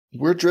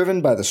We're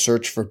driven by the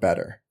search for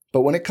better.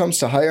 But when it comes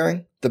to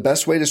hiring, the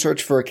best way to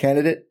search for a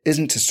candidate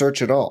isn't to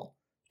search at all.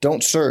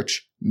 Don't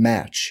search,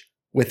 match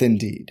with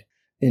Indeed.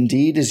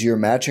 Indeed is your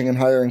matching and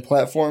hiring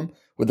platform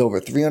with over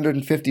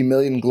 350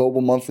 million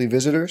global monthly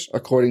visitors,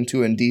 according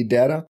to Indeed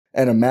data,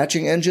 and a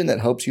matching engine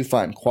that helps you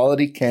find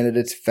quality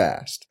candidates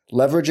fast.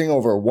 Leveraging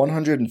over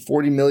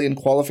 140 million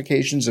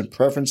qualifications and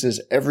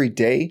preferences every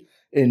day,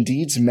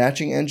 Indeed's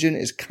matching engine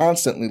is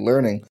constantly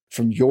learning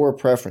from your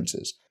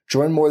preferences.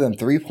 Join more than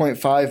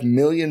 3.5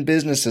 million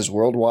businesses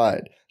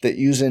worldwide that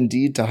use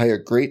Indeed to hire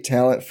great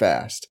talent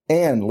fast.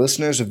 And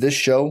listeners of this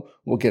show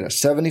will get a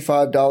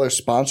 $75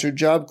 sponsored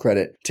job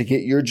credit to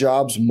get your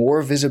jobs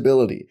more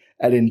visibility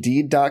at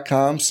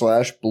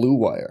Indeed.com/Blue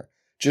Wire.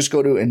 Just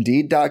go to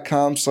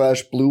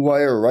Indeed.com/Blue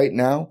Wire right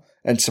now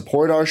and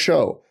support our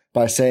show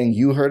by saying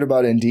you heard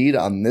about Indeed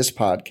on this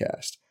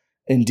podcast.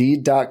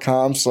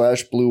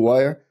 Indeed.com/Blue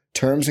Wire.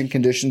 Terms and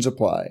conditions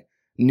apply.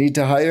 Need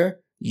to hire?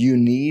 You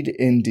need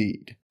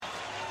Indeed.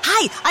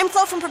 Hi, I'm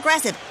Flo from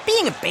Progressive.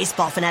 Being a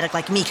baseball fanatic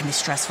like me can be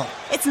stressful.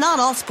 It's not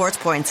all sports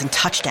points and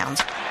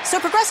touchdowns. So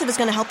Progressive is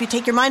going to help you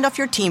take your mind off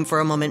your team for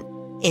a moment.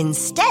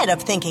 Instead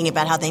of thinking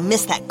about how they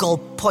missed that goal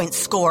point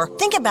score,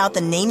 think about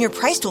the Name Your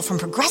Price tool from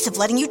Progressive,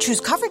 letting you choose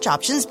coverage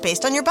options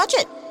based on your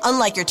budget.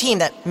 Unlike your team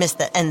that missed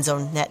the end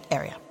zone net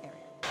area.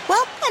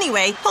 Well,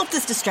 anyway, hope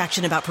this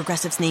distraction about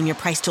Progressive's Name Your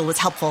Price tool was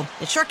helpful.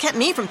 It sure kept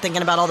me from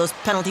thinking about all those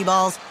penalty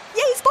balls.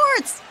 Yay,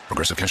 sports!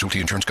 Progressive Casualty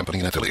Insurance Company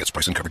and Affiliates.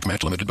 Price and coverage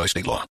match limited by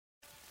state law.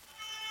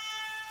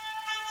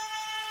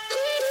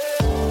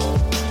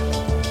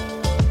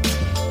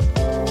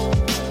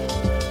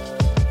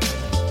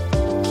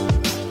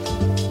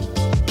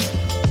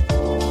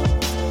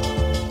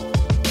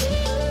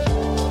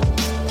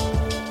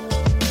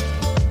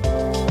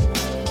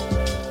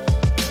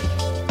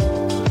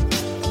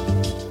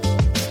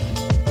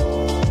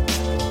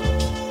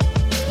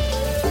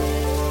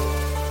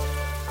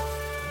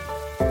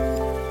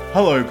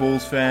 Hello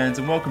Bulls fans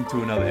and welcome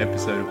to another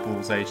episode of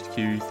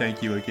BullsHQ.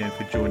 Thank you again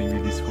for joining me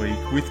this week.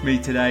 With me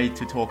today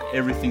to talk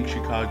everything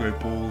Chicago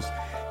Bulls,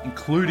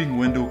 including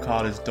Wendell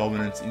Carter's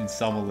dominance in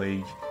Summer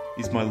League,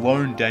 is my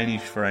lone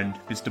Danish friend,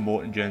 Mr.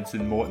 Morten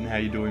Jensen. Morten, how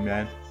you doing,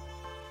 man?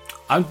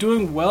 I'm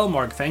doing well,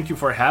 Mark. Thank you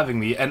for having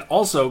me. And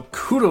also,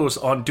 kudos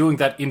on doing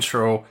that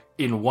intro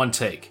in one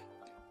take.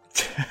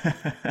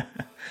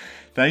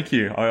 Thank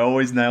you. I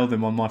always nail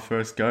them on my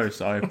first go,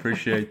 so I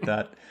appreciate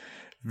that.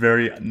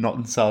 Very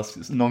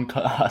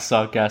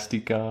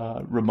non-sarcastic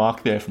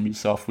remark there from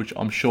yourself, which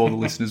I'm sure the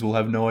listeners will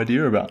have no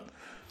idea about.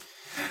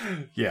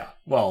 Yeah,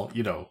 well,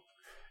 you know,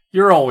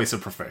 you're always a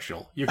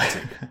professional. You can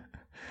take it.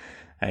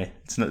 Hey,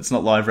 it's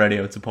not live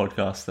radio, it's a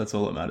podcast. That's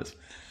all that matters.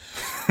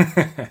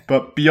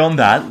 But beyond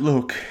that,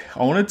 look,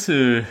 I wanted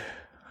to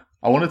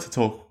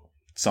talk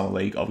Summer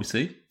League,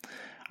 obviously.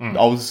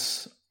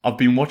 I've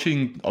been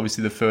watching,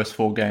 obviously, the first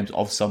 4 games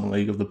of Summer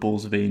League of the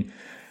Bulls have been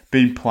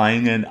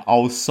playing, and I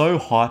was so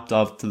hyped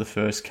up to the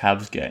first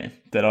Cavs game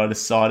that I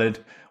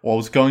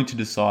was going to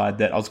decide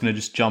that I was going to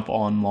just jump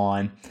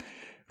online,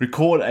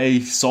 record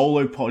a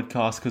solo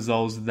podcast because I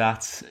was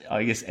that,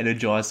 I guess,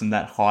 energized and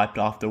that hyped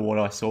after what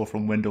I saw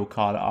from Wendell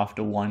Carter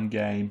after one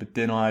game. But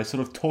then I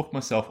sort of talked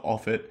myself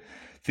off it,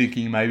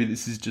 thinking maybe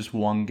this is just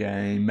one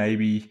game,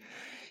 maybe,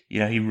 you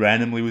know, he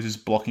randomly was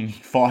just blocking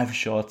 5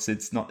 shots.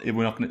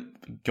 We're not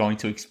going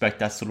to expect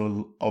that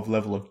sort of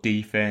level of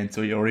defense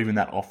or even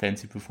that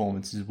offensive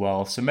performance as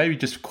well. So maybe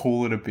just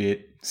cool it a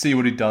bit, see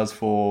what he does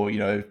for,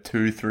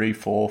 2, 3,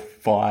 4,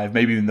 5,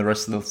 maybe even the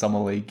rest of the Summer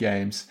League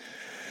games.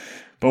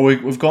 But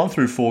we've gone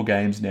through 4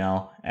 games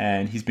now,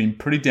 and he's been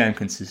pretty damn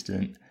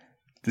consistent.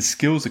 The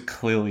skills are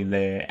clearly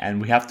there, and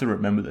we have to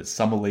remember that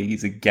Summer League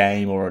is a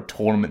game or a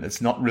tournament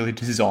that's not really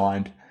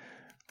designed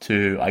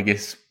to, I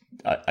guess,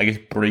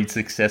 breed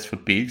success for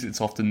bigs. It's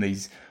often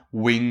these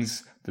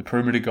wings, the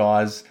perimeter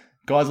guys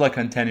like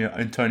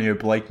Antonio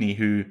Blakeney,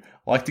 who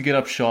like to get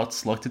up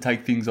shots, like to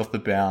take things off the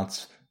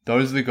bounce.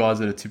 Those are the guys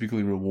that are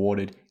typically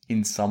rewarded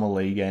in Summer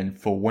League. And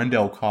for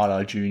Wendell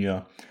Carter Jr.,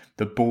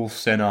 the Bulls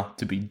center,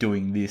 to be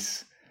doing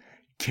this,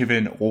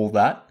 given all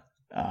that,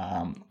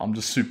 I'm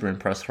just super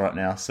impressed right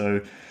now.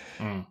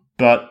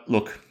 But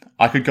look,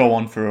 I could go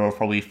on for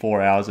probably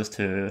 4 hours as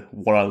to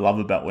what I love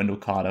about Wendell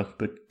Carter,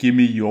 but give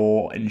me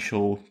your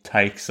initial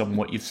takes on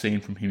what you've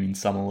seen from him in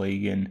Summer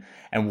League and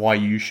why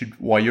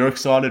you're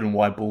excited and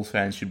why Bulls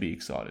fans should be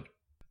excited.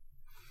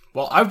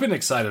 Well, I've been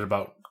excited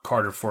about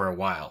Carter for a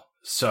while,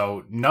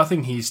 so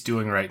nothing he's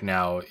doing right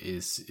now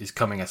is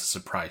coming as a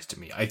surprise to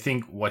me. I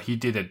think what he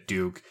did at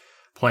Duke,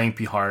 playing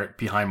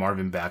behind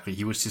Marvin Bagley,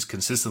 he was just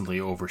consistently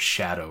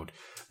overshadowed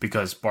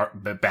because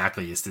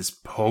Bagley is this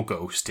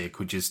pogo stick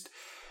who just,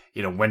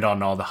 went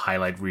on all the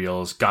highlight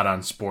reels, got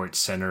on Sports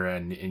Center,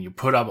 and you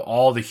put up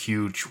all the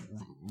huge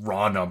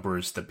raw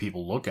numbers that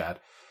people look at.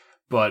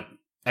 But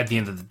at the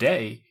end of the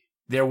day,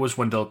 there was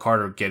Wendell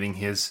Carter getting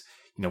his,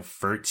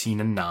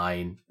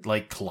 13-9,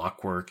 like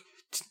clockwork,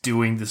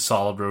 doing the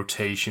solid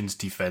rotations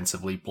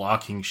defensively,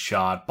 blocking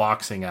shot,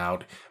 boxing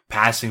out,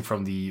 passing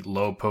from the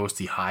low post,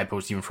 the high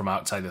post, even from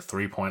outside the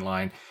 3-point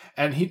line.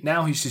 And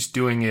now he's just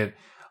doing it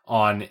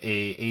on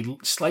a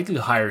slightly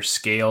higher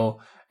scale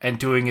and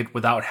doing it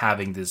without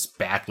having this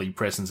Bagley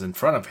presence in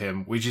front of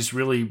him, which is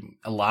really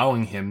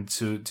allowing him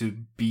to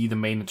be the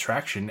main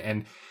attraction.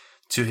 And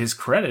to his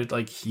credit,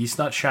 like, he's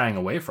not shying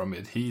away from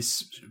it.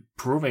 He's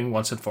proving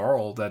once and for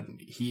all that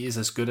he is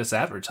as good as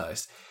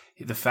advertised.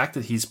 The fact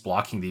that he's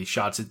blocking these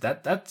shots,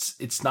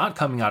 it's not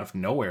coming out of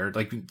nowhere.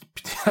 Like,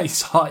 I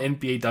saw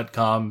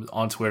NBA.com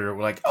on Twitter,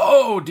 we're like,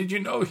 oh, did you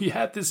know he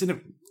had this in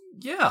him?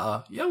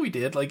 Yeah, we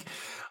did. Like,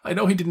 I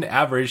know he didn't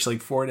average like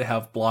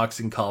 4.5 blocks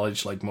in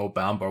college, like Mo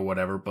Bamba or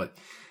whatever, but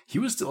he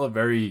was still a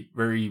very,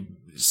 very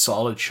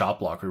solid shot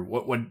blocker.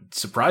 What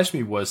surprised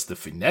me was the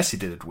finesse he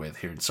did it with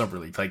here in Summer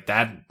League. Like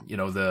that,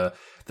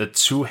 the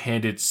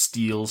two-handed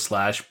steal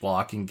 /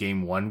 block in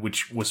game 1,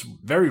 which was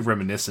very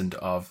reminiscent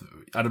of,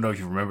 I don't know if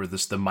you remember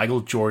this, the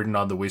Michael Jordan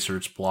on the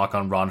Wizards block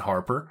on Ron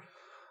Harper.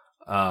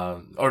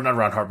 Or not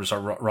Ron Harper,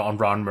 sorry, on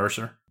Ron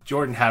Mercer.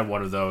 Jordan had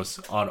one of those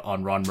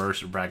on Ron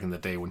Mercer back in the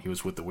day when he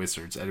was with the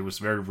Wizards, and it was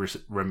very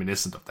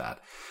reminiscent of that.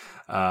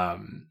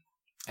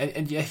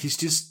 And yeah, he's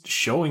just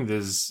showing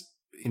this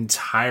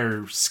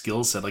entire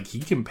skill set. Like, he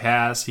can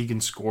pass, he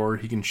can score,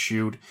 he can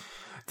shoot.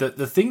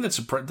 The thing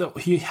that's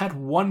he had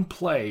one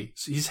play.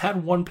 He's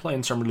had one play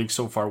in Summer League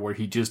so far where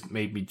he just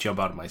made me jump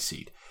out of my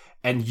seat.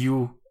 And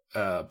you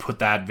put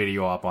that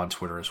video up on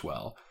Twitter as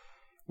well,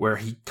 where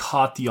he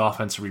caught the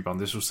offensive rebound.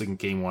 This was in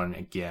game 1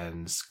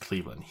 against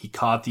Cleveland. He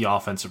caught the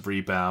offensive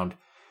rebound,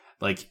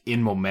 like,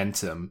 in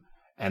momentum,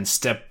 and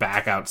stepped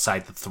back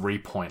outside the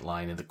 3-point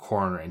line in the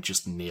corner and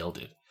just nailed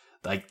it.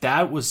 Like,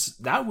 that was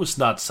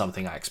not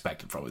something I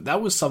expected from him.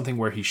 That was something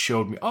where he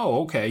showed me,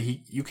 oh,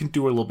 okay, you can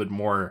do a little bit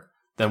more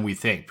than we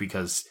think,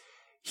 because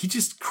he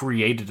just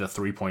created a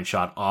 3-point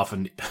shot off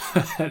an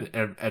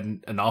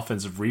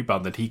offensive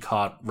rebound that he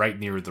caught right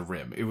near the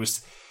rim. It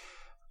was,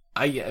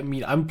 I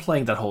mean, I'm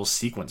playing that whole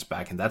sequence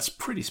back, and that's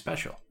pretty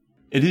special.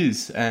 It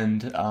is,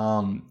 and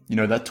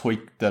that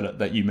tweet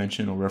that you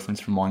mentioned or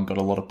referenced from mine got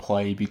a lot of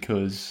play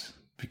because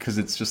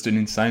it's just an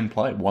insane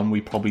play. One we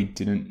probably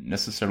didn't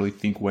necessarily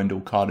think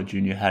Wendell Carter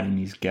Jr. had in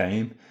his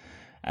game,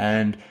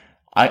 and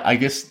I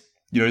guess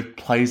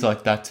plays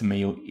like that to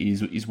me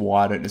is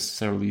why I don't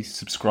necessarily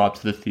subscribe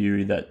to the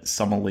theory that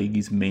Summer League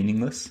is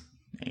meaningless.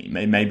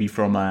 Maybe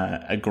from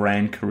a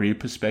grand career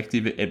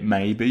perspective, it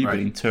may be, right. But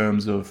in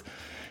terms of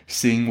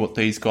seeing what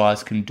these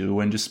guys can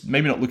do and just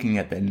maybe not looking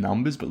at their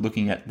numbers, but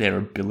looking at their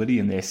ability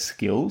and their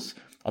skills,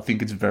 I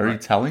think it's very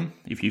telling.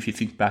 If you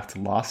think back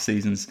to last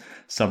season's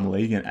Summer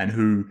League and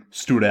who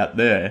stood out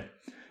there,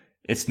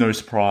 it's no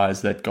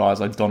surprise that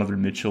guys like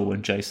Donovan Mitchell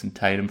and Jason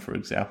Tatum, for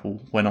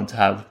example, went on to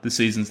have the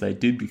seasons they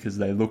did because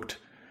they looked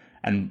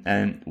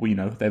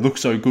they looked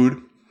so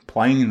good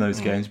playing in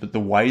those games, but the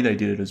way they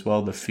did it as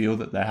well, the feel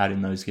that they had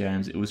in those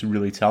games, it was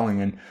really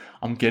telling. And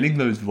I'm getting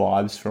those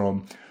vibes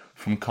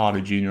from Carter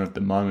Jr. at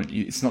the moment.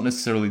 It's not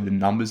necessarily the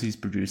numbers he's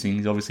producing.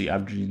 He's obviously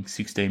averaging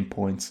 16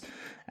 points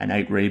and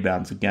 8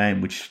 rebounds a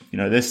game, which,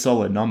 they're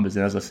solid numbers.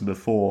 And as I said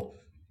before,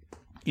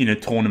 in a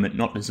tournament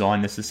not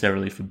designed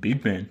necessarily for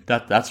big men,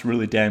 that's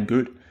really damn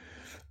good.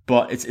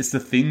 But it's the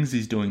things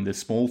he's doing, the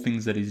small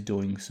things that he's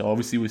doing. So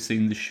obviously we've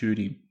seen the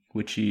shooting,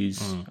 which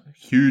is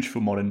huge for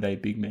modern day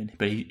big men.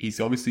 But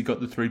he's obviously got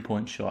the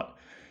 3-point shot.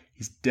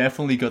 He's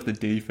definitely got the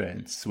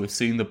defense. We're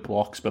seeing the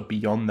blocks, but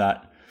beyond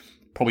that,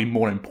 probably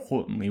more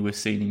importantly, we're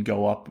seeing him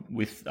go up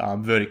with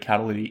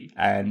verticality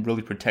and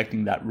really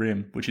protecting that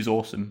rim, which is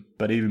awesome.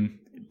 But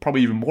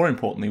probably even more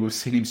importantly, we've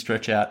seen him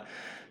stretch out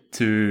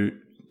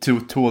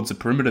towards the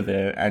perimeter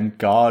there and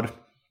guard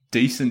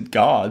decent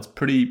guards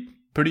pretty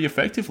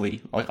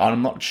effectively. Like,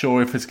 I'm not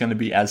sure if it's going to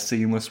be as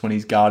seamless when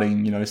he's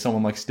guarding,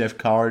 someone like Steph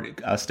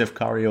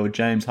Curry or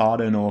James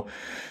Harden or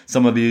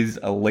some of these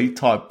elite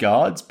type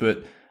guards,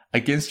 but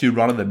against your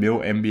run-of-the-mill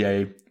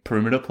NBA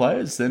perimeter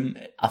players,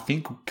 then I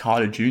think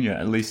Carter Jr.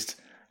 at least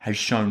has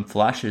shown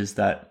flashes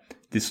that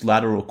this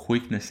lateral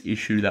quickness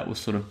issue that was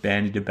sort of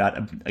bandied about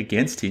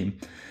against him,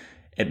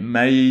 it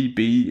may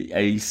be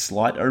a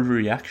slight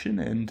overreaction.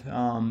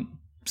 And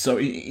so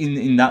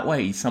in that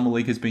way, Summer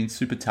League has been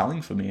super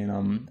telling for me,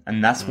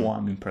 and that's why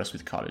I'm impressed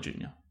with Carter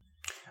Jr.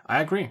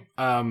 I agree.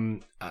 I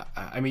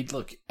mean,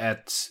 look,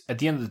 at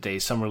the end of the day,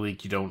 Summer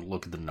League, you don't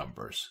look at the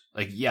numbers.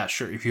 Like, yeah,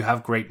 sure, if you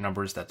have great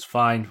numbers, that's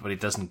fine, but it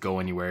doesn't go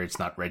anywhere. It's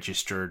not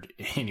registered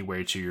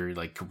anywhere to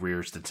your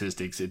career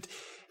statistics.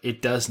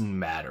 It doesn't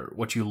matter.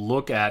 What you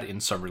look at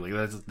in Summer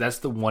League, that's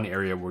the one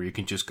area where you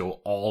can just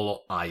go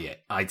all eye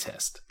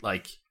test.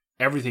 Like,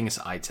 everything is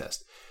eye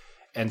test.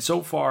 And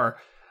so far,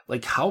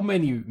 how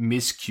many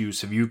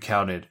miscues have you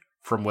counted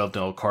from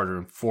Wendell Carter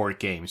in 4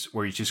 games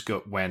where you just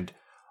went,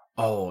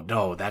 oh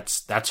no,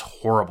 that's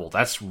horrible.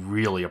 That's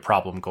really a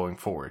problem going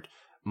forward.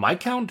 My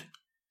count,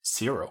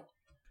 0.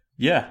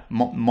 Yeah,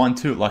 mine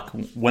too. Like,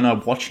 when I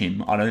watch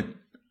him,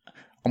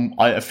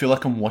 I feel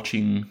like I'm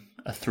watching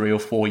a 3 or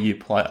 4 year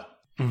player.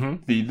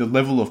 Mm-hmm. The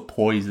level of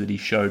poise that he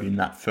showed in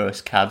that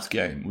first Cavs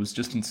game was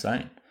just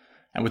insane.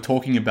 And we're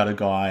talking about a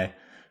guy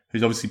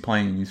who's obviously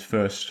playing in his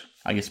first,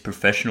 I guess,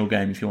 professional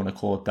game, if you want to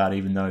call it that,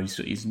 even though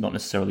he's not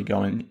necessarily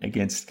going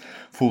against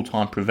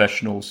full-time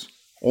professionals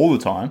all the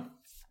time.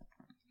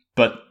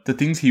 But the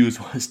things he was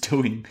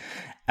doing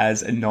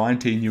as a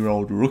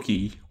 19-year-old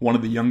rookie, one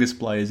of the youngest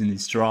players in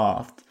this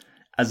draft,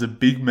 as a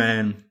big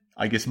man,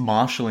 I guess,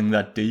 marshalling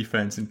that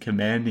defense and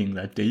commanding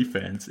that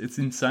defense, it's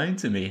insane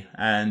to me.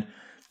 And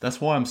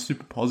that's why I'm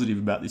super positive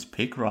about this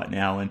pick right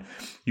now. And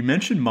you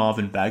mentioned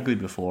Marvin Bagley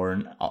before,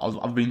 and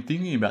I've been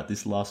thinking about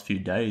this last few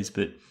days,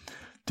 but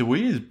do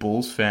we as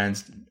Bulls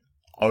fans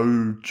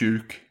owe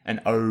Duke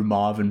and owe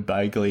Marvin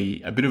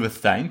Bagley a bit of a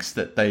thanks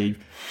that they,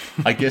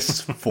 I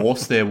guess,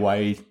 forced their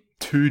way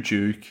to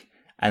Duke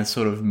and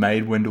sort of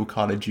made Wendell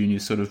Carter Jr.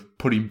 sort of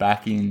put him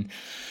back in,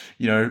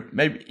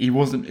 maybe he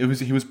wasn't,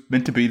 he was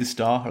meant to be the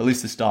star, or at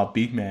least the star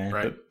big man,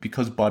 right. But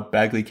because Bud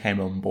Bagley came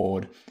on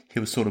board,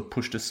 he was sort of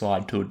pushed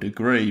aside to a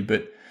degree.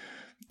 But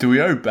do we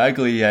owe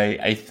Bagley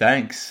a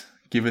thanks,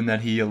 given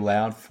that he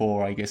allowed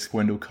for, I guess,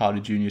 Wendell Carter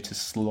Jr. to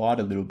slide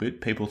a little bit,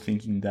 people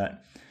thinking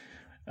that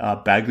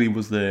Bagley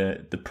was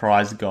the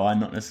prize guy,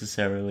 not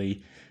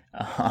necessarily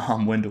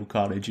Wendell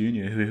Carter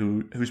Jr.,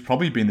 who's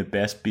probably been the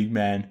best big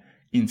man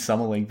in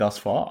Summer League thus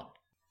far.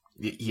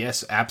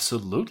 Yes,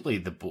 absolutely.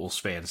 The Bulls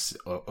fans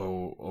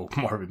owe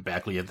Marvin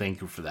Bagley a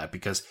thank you for that.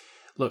 Because,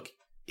 look,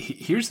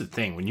 here's the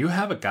thing. When you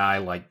have a guy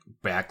like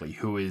Bagley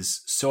who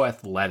is so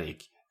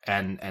athletic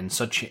and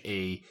such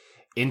a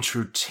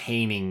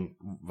entertaining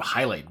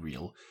highlight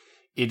reel,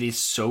 it is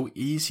so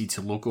easy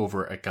to look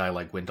over a guy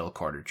like Wendell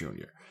Carter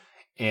Jr.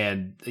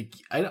 And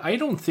I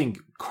don't think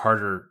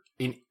Carter,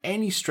 in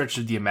any stretch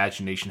of the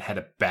imagination, had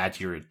a bad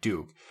year at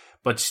Duke.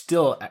 But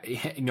still,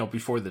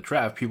 before the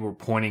draft, people were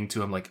pointing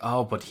to him like,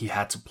 oh, but he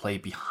had to play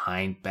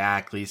behind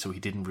Bagley, so he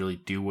didn't really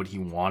do what he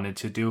wanted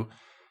to do.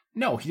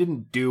 No, he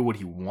didn't do what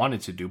he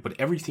wanted to do, but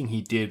everything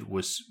he did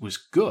was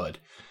good.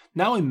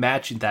 Now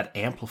imagine that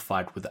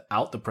amplified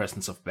without the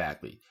presence of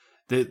Bagley.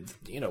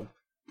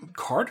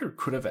 Carter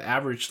could have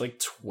averaged like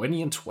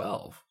 20 and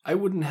 12. I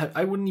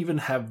wouldn't even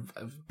have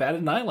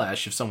batted an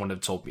eyelash if someone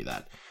had told me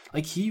that.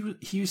 Like he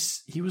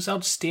was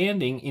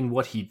outstanding in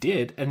what he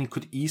did, and he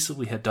could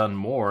easily have done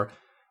more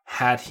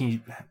had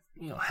he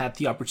had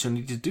the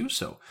opportunity to do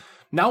so.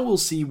 Now we'll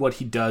see what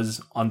he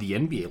does on the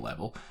NBA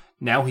level.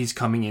 Now he's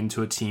coming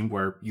into a team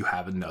where you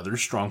have another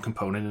strong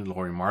component in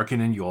Lauri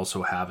Markkanen. You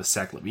also have a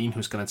Zach LaVine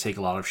who's going to take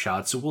a lot of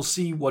shots. So we'll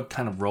see what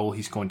kind of role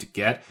he's going to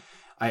get.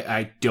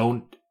 I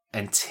don't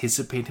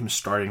anticipate him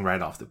starting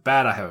right off the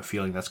bat. I have a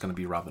feeling that's going to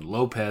be Robin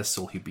Lopez,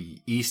 so he'll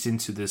be eased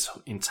into this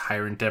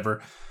entire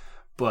endeavor.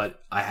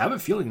 But I have a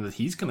feeling that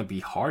he's going to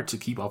be hard to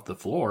keep off the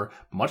floor,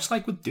 much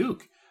like with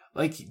Duke.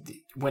 Like,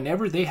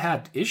 whenever they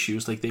had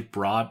issues, like, they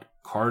brought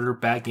Carter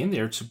back in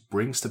there to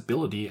bring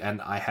stability,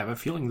 and I have a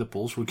feeling the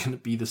Bulls were going to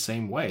be the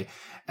same way.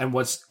 And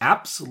what's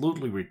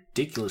absolutely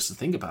ridiculous to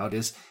think about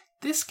is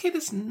this kid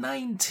is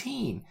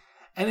 19.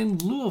 And in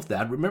lieu of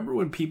that, remember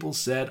when people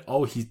said,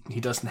 oh, he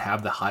doesn't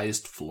have the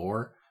highest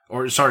floor,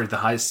 the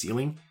highest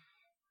ceiling?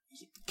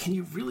 Can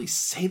you really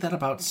say that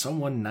about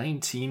someone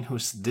 19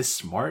 who's this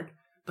smart?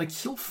 Like,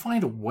 he'll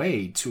find a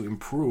way to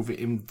improve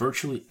in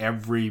virtually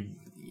every,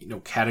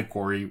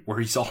 category where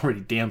he's already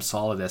damn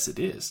solid as it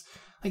is.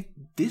 Like,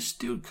 this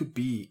dude could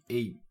be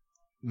a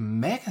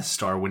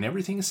megastar when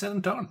everything is said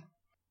and done.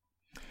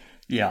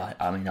 Yeah,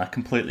 I mean, I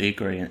completely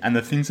agree. And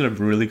the things that have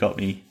really got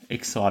me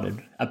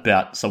excited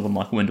about someone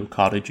like Wendell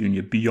Carter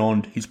Jr.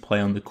 beyond his play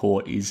on the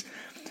court is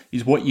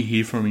what you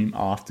hear from him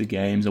after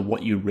games or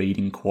what you read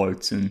in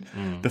quotes. And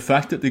the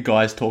fact that the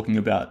guy's talking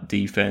about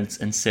defense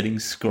and setting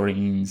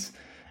screens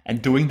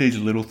and doing these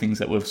little things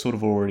that we've sort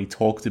of already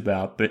talked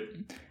about, but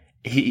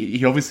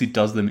he obviously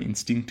does them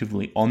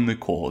instinctively on the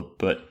court,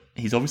 but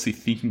he's obviously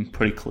thinking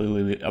pretty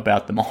clearly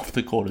about them off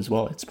the court as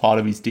well. It's part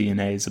of his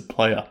DNA as a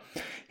player.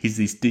 He's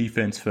this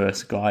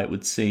defense-first guy, it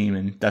would seem,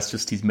 and that's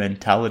just his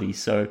mentality.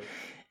 So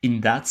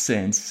in that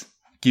sense,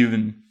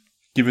 given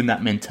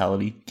that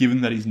mentality,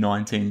 given that he's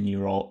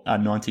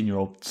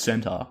 19-year-old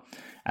center,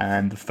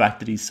 and the fact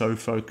that he's so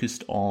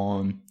focused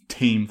on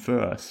team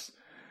first,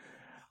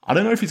 I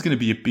don't know if he's going to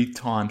be a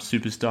big-time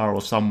superstar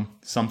or some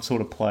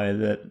sort of player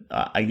that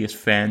I guess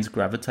fans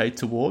gravitate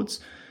towards.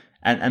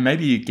 And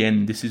maybe,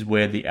 again, this is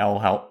where the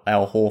Al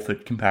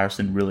Horford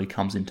comparison really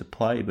comes into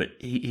play. But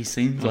he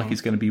seems like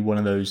he's going to be one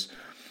of those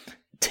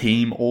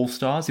team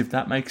all-stars, if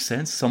that makes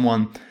sense.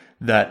 Someone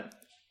that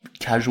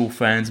casual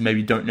fans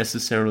maybe don't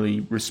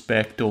necessarily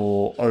respect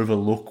or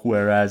overlook,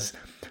 whereas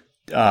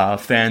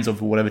fans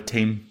of whatever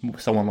team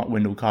someone like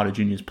Wendell Carter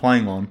Jr. is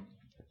playing on,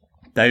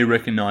 they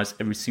recognize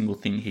every single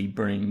thing he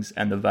brings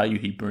and the value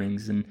he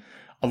brings. And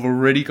I've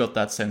already got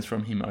that sense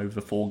from him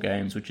over 4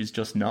 games, which is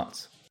just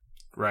nuts.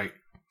 Right.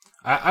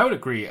 I would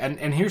agree.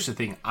 And here's the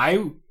thing.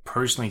 I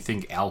personally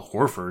think Al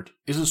Horford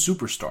is a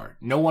superstar.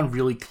 No one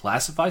really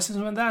classifies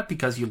him in that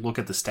because you look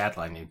at the stat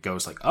line and it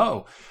goes like,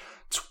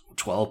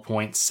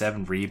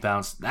 12.7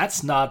 rebounds.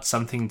 That's not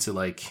something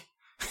to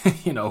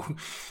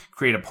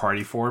create a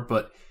party for,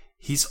 but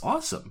he's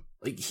awesome.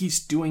 Like, he's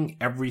doing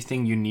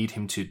everything you need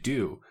him to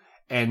do.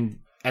 And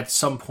at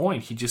some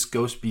point, he just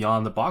goes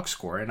beyond the box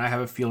score. And I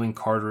have a feeling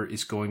Carter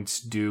is going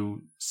to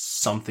do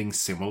something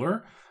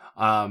similar.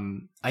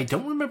 I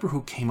don't remember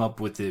who came up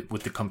with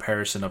the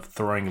comparison of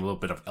throwing a little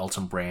bit of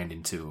Elton Brand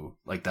into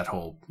like that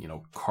whole,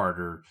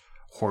 Carter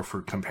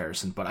Horford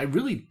comparison, but I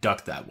really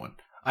dug that one.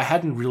 I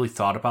hadn't really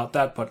thought about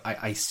that, but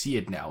I see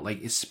it now,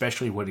 like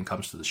especially when it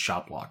comes to the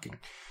shot blocking,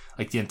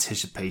 like the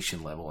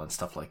anticipation level and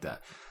stuff like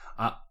that.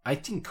 I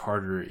think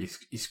Carter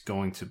is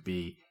going to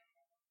be,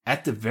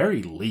 at the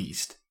very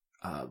least,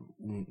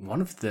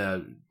 one of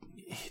the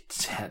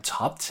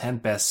top 10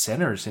 best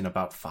centers in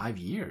about 5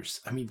 years.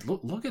 I mean,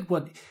 look at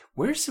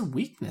where's the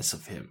weakness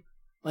of him?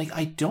 Like,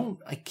 I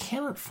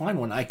cannot find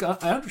one. I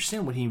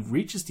understand when he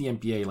reaches the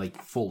NBA,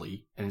 like,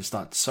 fully, and it's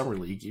not summer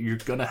league, you're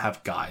gonna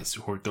have guys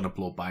who are gonna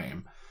blow by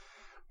him.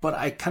 But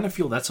I kind of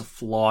feel that's a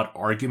flawed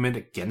argument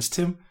against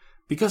him,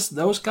 because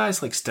those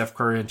guys like Steph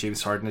Curry and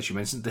James Harden, as you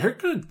mentioned,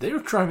 they're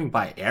driving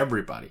by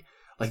everybody.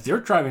 Like, they're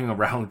driving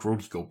around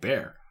Rudy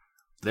Gobert.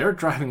 They're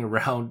driving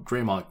around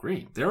Draymond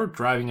Green. They're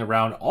driving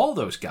around all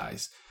those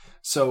guys.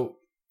 So,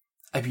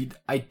 I mean,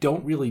 I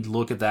don't really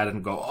look at that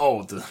and go,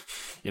 oh,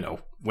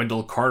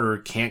 Wendell Carter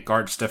can't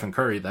guard Stephen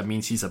Curry. That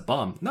means he's a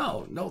bum.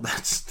 No,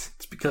 it's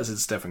because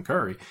it's Stephen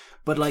Curry.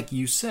 But like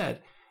you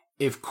said,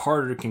 if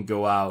Carter can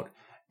go out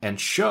and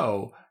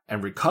show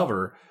and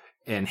recover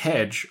and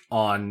hedge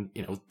on,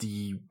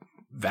 the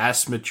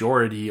vast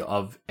majority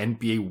of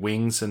NBA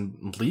wings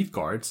and lead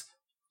guards,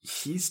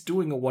 he's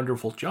doing a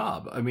wonderful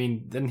job. I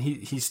mean, then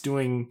he's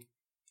doing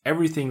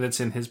everything that's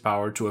in his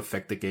power to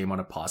affect the game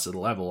on a positive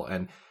level.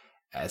 And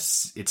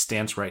as it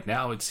stands right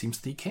now, it seems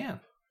that he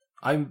can.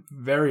 I'm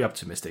very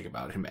optimistic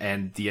about him.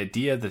 And the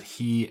idea that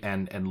he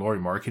and Lauri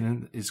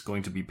Markkanen is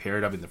going to be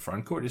paired up in the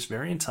front court is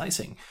very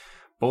enticing.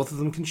 Both of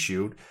them can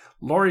shoot.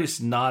 Lauri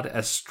is not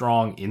as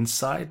strong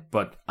inside,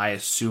 but I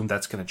assume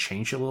that's going to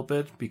change a little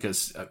bit,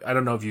 because I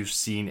don't know if you've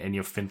seen any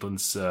of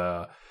Finland's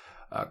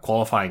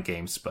qualifying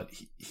games, but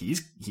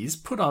he's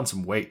put on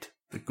some weight,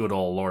 the good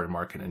old Lauri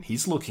Markkanen.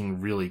 He's looking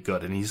really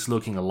good, and he's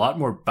looking a lot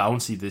more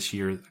bouncy this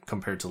year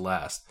compared to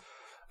last.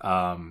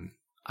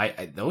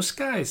 Those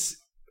guys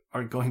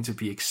are going to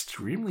be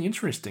extremely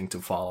interesting to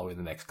follow in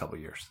the next couple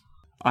of years.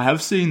 I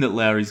have seen that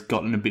Lowry's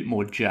gotten a bit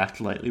more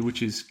jacked lately,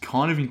 which is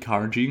kind of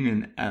encouraging,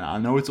 and I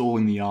know it's all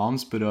in the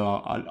arms, but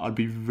I'd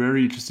be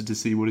very interested to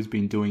see what he's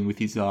been doing with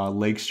his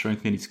leg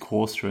strength and his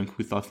core strength,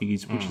 which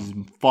is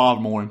far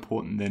more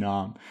important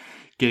than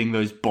getting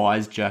those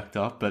buys jacked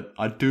up. But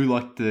I do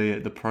like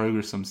the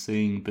progress I'm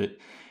seeing. But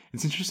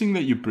it's interesting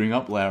that you bring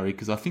up Lowry,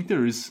 because I think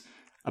there is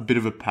a bit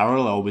of a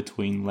parallel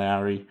between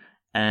Lowry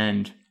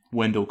and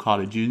Wendell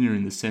Carter Jr.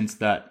 in the sense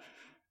that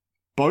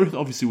both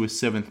obviously were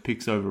 7th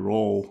picks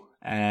overall,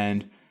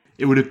 and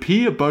it would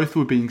appear both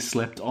were being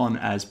slept on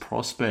as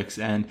prospects.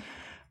 And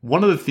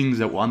one of the things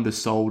that were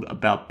undersold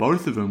about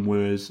both of them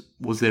was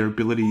their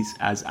abilities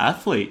as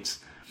athletes.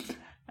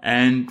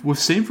 And we've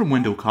seen from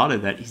Wendell Carter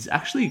that he's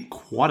actually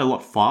quite a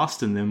lot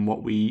faster than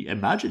what we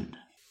imagined.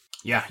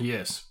 Yeah, he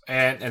is.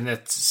 And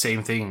that's the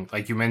same thing.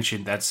 Like you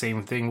mentioned, that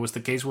same thing was the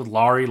case with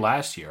Lauri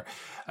last year.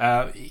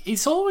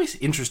 It's always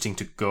interesting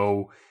to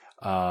go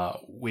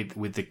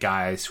with the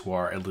guys who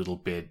are a little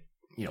bit,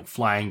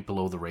 flying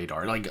below the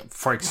radar. Like,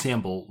 for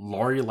example,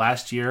 Lauri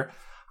last year,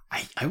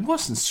 I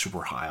wasn't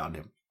super high on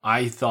him.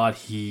 I thought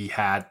he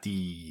had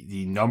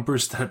the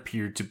numbers that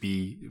appeared to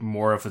be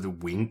more of a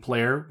wing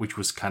player, which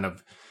was kind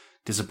of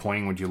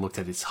disappointing when you looked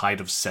at his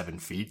height of 7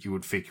 feet. You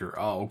would figure,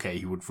 oh, okay,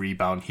 he would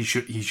rebound. He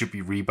should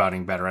be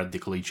rebounding better at the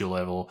collegiate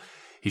level.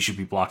 He should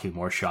be blocking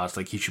more shots.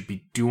 Like, he should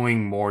be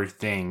doing more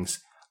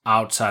things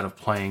outside of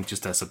playing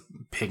just as a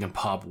pick and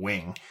pop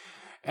wing.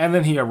 And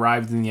then he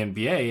arrived in the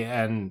NBA,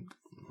 and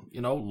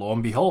lo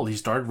and behold, he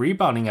started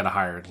rebounding at a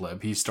higher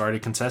clip. He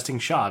started contesting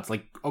shots.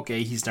 Like,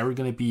 okay, he's never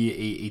going to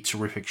be a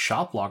terrific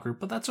shot blocker,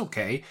 but that's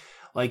okay.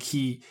 Like,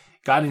 he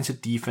got into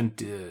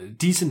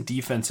decent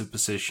defensive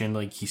position.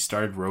 Like, he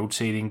started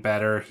rotating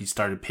better. He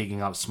started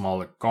picking up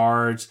smaller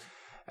guards,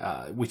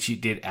 which he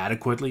did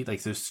adequately.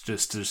 Like,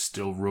 there's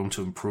still room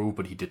to improve,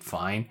 but he did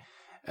fine.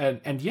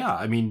 And yeah,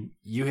 I mean,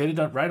 you hit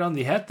it right on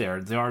the head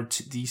there.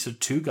 These are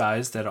two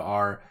guys that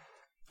are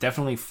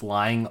definitely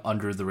flying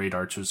under the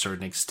radar to a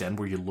certain extent,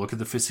 where you look at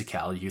the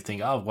physicality, you think,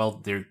 oh,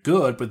 well, they're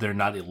good, but they're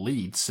not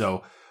elite.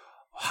 So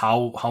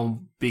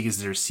how big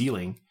is their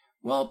ceiling?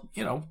 Well,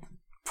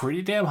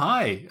 pretty damn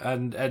high.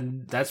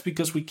 And that's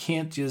because we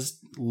can't just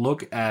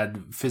look at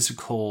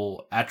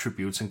physical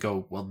attributes and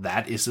go, well,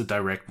 that is a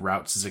direct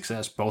route to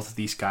success. Both of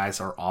these guys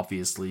are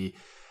obviously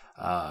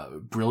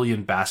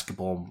brilliant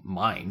basketball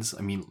minds.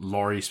 I mean,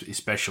 Lauri,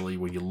 especially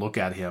when you look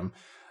at him,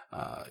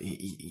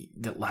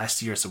 that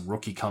last year as a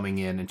rookie coming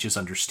in and just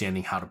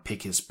understanding how to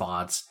pick his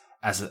spots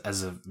as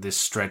this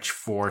stretch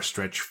 4,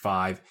 stretch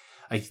 5,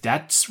 like,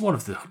 that's one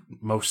of the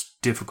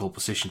most difficult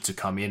positions to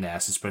come in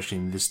as, especially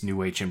in this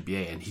new age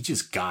NBA. And he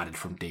just got it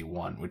from day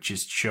one, which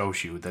just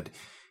shows you that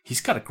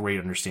he's got a great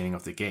understanding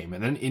of the game.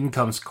 And then in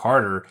comes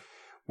Carter,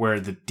 where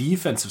the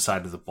defensive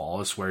side of the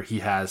ball is where he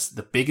has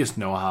the biggest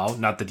know-how.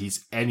 Not that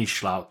he's any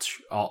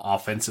slouch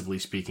offensively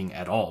speaking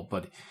at all,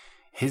 but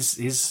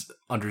his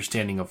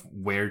understanding of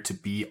where to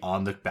be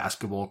on the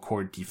basketball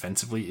court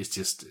defensively is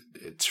just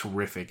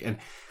terrific. And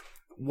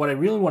what I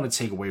really want to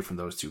take away from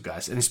those two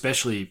guys, and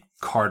especially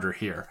Carter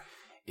here,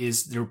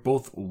 is they're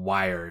both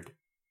wired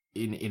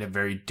in a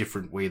very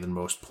different way than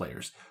most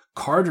players.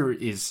 Carter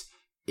is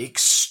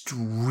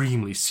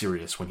extremely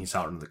serious when he's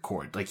out on the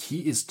court. Like,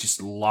 he is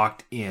just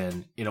locked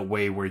in a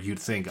way where you'd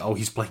think, oh,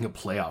 he's playing a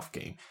playoff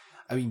game.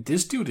 I mean,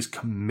 this dude is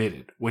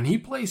committed. When he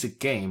plays a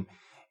game,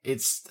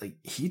 it's like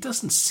he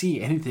doesn't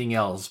see anything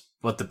else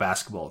but the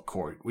basketball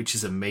court, which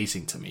is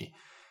amazing to me.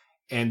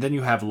 And then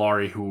you have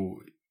Lauri,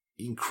 who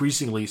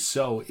increasingly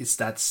so is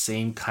that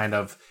same kind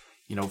of,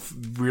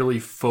 really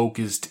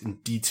focused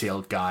and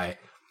detailed guy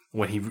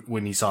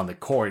when he's on the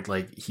court.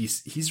 Like,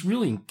 he's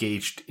really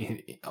engaged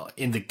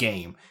in the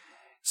game.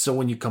 So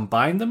when you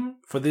combine them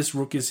for this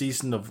rookie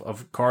season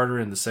of Carter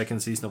and the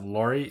second season of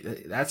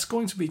Lauri, that's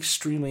going to be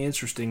extremely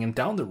interesting. And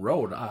down the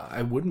road,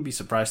 I wouldn't be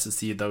surprised to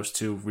see those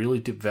two really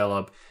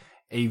develop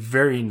a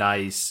very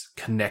nice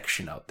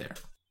connection out there.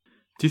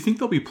 Do you think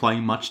they'll be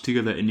playing much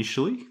together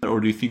initially? Or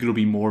do you think it'll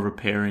be more of a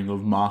pairing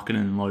of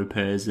Markkanen and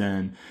Lopez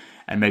and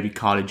maybe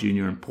Carter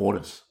Jr. and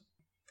Portis?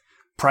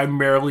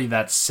 Primarily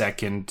that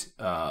second,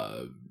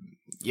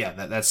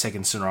 that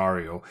second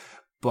scenario.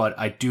 But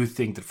I do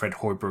think that Fred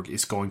Hoiberg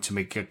is going to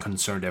make a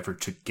concerted effort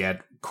to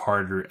get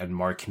Carter and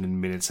Markkanen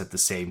minutes at the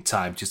same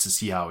time, just to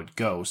see how it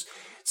goes.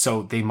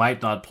 So they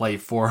might not play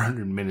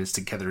 400 minutes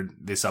together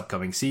this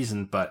upcoming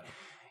season, but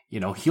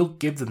he'll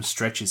give them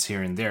stretches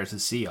here and there to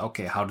see,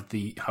 okay, how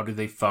do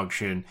they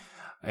function?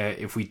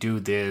 If we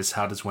do this,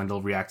 how does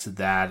Wendell react to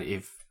that?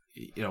 If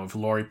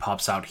Lauri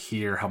pops out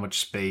here, how much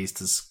space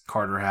does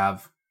Carter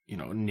have?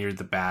 Near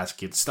the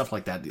basket, stuff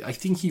like that. I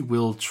think he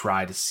will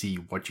try to see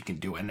what you can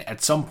do. And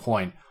at some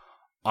point,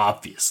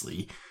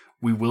 obviously,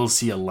 we will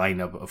see a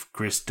lineup of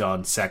Chris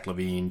Dunn, Zach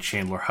LaVine,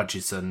 Chandler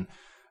Hutchison,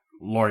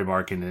 Lauri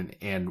Markkanen,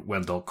 and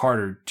Wendell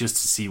Carter, just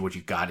to see what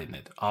you got in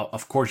it.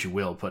 Of course you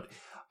will, but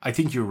I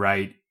think you're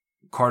right.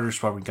 Carter's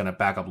probably going to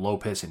back up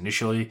Lopez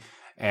initially,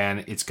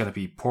 and it's going to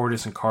be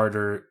Portis and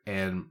Carter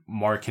and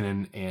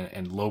Markkanen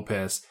and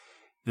Lopez.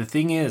 The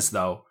thing is,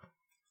 though,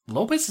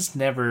 Lopez is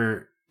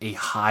never a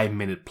high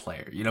minute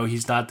player.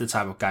 He's not the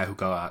type of guy who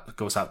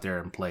goes out there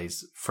and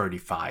plays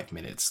 35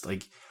 minutes.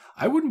 Like,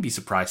 I wouldn't be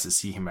surprised to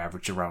see him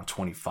average around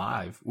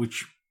 25,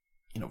 which,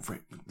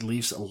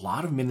 leaves a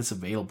lot of minutes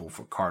available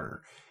for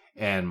Carter.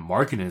 And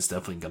Markkanen is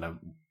definitely going to,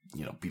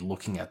 be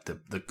looking at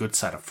the good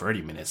side of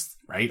 30 minutes,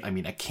 right? I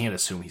mean, I can't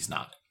assume he's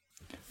not.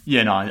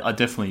 Yeah, no, I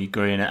definitely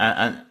agree.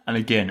 And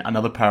again,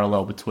 another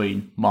parallel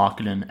between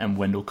Markkanen and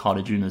Wendell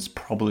Carter Jr. is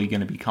probably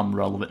going to become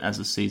relevant as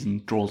the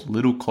season draws a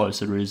little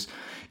closer is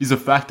the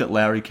fact that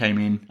Lauri came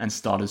in and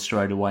started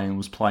straight away and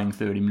was playing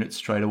 30 minutes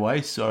straight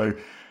away. So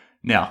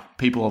now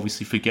people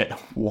obviously forget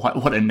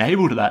what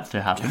enabled that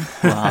to happen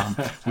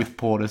with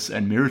Portis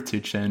and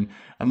Mirotic. And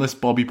unless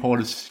Bobby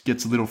Portis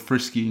gets a little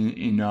frisky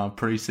in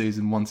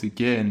preseason once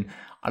again,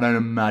 I don't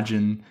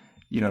imagine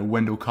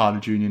Wendell Carter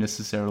Jr.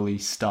 necessarily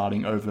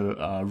starting over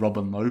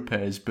Robin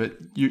Lopez, but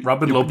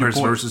Robin Lopez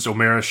versus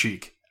Omer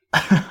Asik.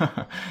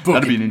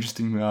 That'd be an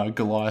interesting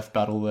Goliath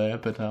battle there.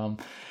 But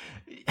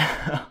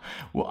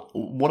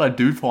what I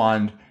do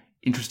find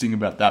interesting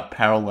about that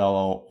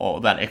parallel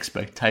or that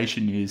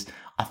expectation is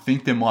I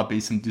think there might be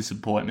some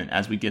disappointment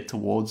as we get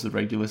towards the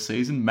regular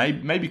season.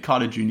 Maybe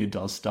Carter Jr.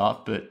 does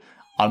start, but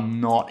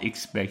I'm not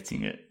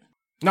expecting it.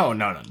 No,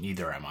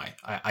 neither am I.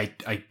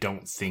 I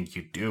don't think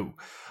you do.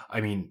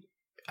 I mean,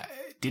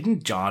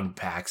 didn't John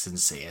Paxson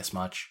say as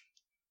much?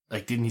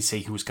 Like, didn't he say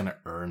he was going to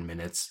earn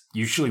minutes?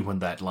 Usually when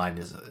that line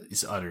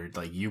is uttered,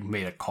 like, you've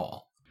made a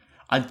call.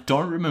 I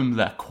don't remember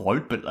that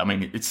quote, but I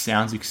mean, it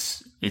sounds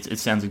it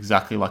sounds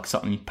exactly like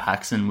something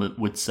Paxson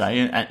would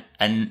say,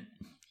 and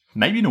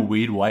maybe in a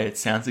weird way, it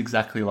sounds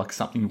exactly like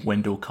something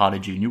Wendell Carter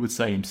Jr. would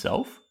say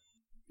himself.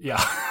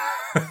 Yeah,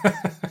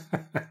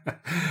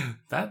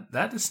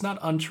 that is not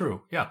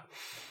untrue. Yeah.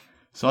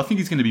 So I think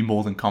he's going to be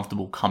more than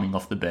comfortable coming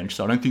off the bench.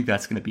 So I don't think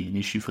that's going to be an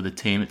issue for the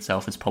team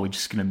itself. It's probably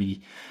just going to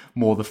be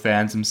more the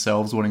fans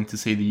themselves wanting to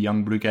see the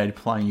young brigade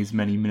playing as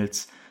many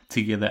minutes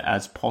together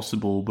as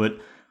possible. But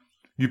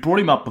you brought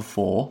him up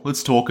before.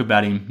 Let's talk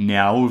about him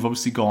now. We've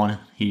obviously gone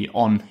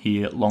on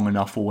here long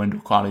enough for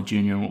Wendell Carter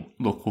Jr.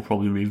 Look, we'll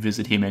probably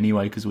revisit him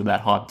anyway because we're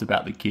that hyped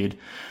about the kid.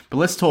 But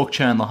let's talk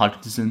Chandler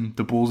Hutchison,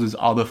 the Bulls'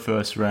 other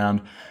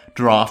first-round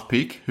draft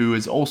pick, who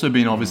has also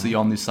been obviously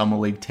on this Summer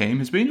League team,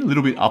 has been a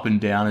little bit up and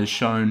down, has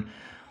shown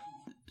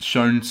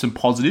some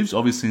positives,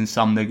 obviously, and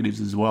some negatives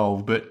as well.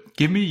 But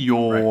give me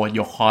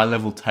your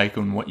high-level take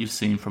on what you've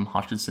seen from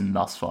Hutchison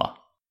thus far.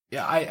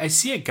 Yeah, I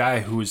see a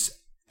guy who's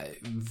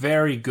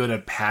very good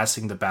at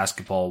passing the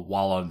basketball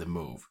while on the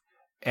move.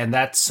 And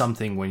that's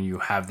something when you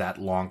have that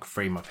long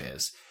frame of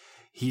his.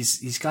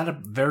 He's got a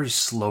very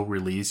slow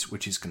release,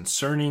 which is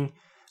concerning.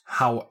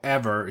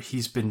 However,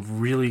 he's been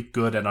really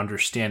good at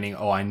understanding,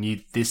 I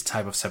need this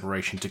type of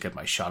separation to get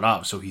my shot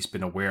up. So he's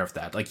been aware of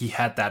that. Like, he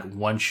had that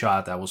one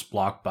shot that was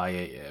blocked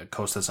by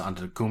Kostas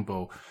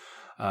Antetokounmpo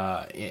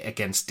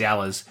against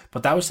Dallas,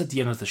 but that was at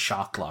the end of the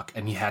shot clock,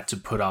 and he had to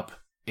put up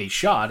a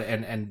shot,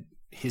 and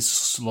his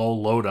slow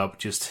load up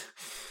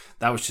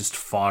that was just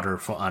fodder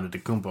for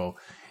Antetokounmpo.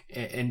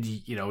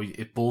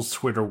 And Bulls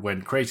Twitter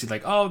went crazy,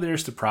 like, oh,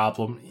 there's the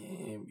problem.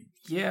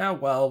 Yeah,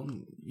 well,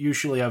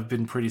 usually I've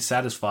been pretty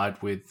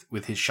satisfied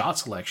with his shot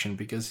selection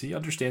because he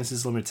understands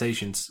his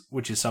limitations,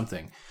 which is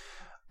something.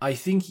 I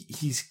think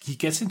he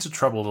gets into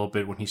trouble a little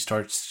bit when he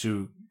starts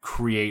to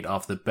create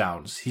off the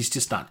bounce. He's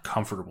just not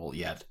comfortable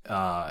yet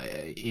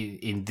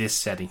in this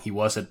setting. He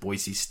was at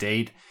Boise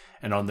State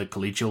and on the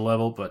collegiate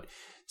level, but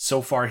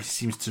so far he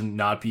seems to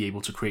not be able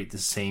to create the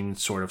same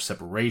sort of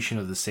separation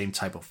or the same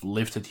type of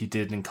lift that he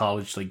did in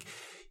college. Like,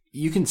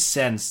 you can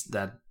sense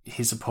that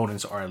his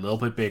opponents are a little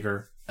bit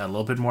bigger, a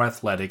little bit more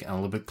athletic, and a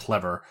little bit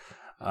cleverer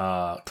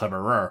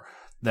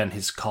than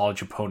his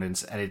college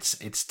opponents, and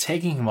it's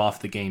taking him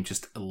off the game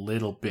just a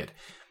little bit.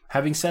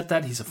 Having said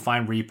that, he's a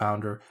fine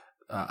rebounder.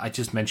 I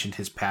just mentioned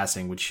his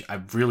passing, which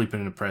I've really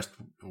been impressed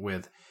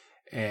with,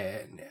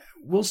 and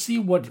we'll see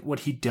what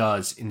he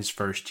does in his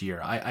first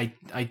year.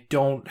 I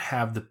don't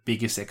have the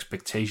biggest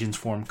expectations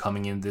for him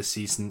coming in this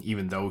season,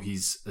 even though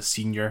he's a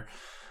senior.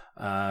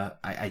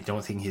 I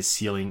don't think his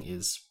ceiling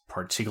is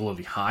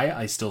particularly high.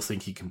 I still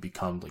think he can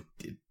become like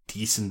a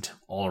decent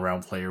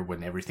all-around player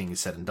when everything is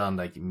said and done,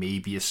 like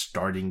maybe a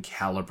starting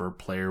caliber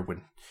player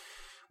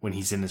when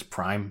he's in his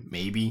prime,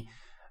 maybe.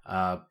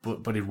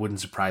 But it wouldn't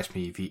surprise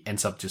me if he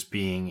ends up just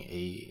being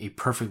a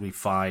perfectly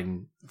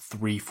fine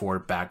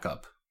 3-4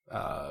 backup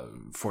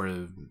for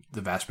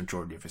the vast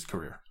majority of his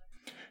career.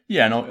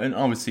 Yeah, and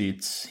obviously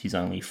he's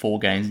only 4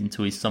 games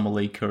into his summer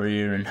league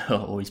career and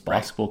or his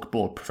basketball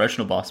or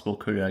professional basketball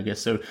career, I guess.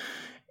 So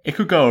it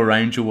could go a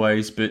range of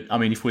ways, but I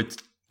mean, if we're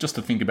just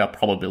to think about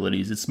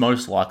probabilities, it's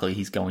most likely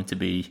he's going to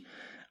be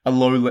a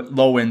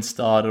low end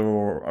starter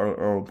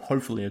or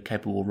hopefully a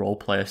capable role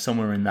player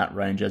somewhere in that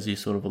range, as you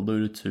sort of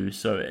alluded to.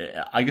 So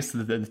I guess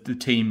the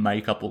team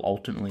makeup will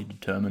ultimately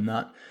determine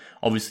that.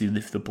 Obviously,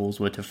 if the Bulls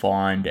were to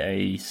find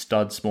a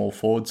stud small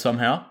forward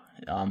somehow,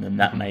 then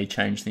that may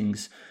change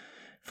things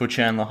for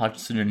Chandler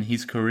Hutchison in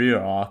his career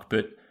arc.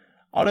 But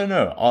I don't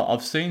know.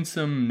 I've seen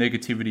some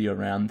negativity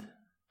around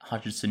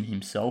Hutchison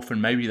himself,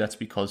 and maybe that's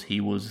because he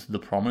was the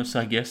promise,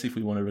 I guess, if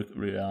we want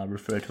to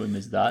refer to him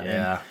as that.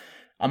 Yeah. And,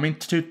 I mean,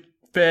 to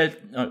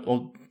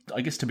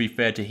be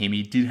fair to him,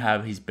 he did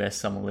have his best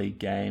summer league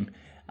game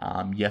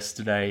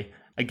yesterday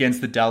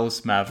against the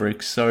Dallas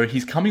Mavericks. So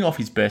he's coming off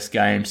his best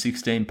game,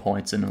 16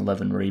 points and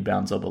 11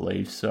 rebounds, I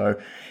believe. So,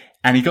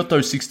 and he got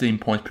those 16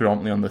 points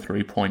predominantly on the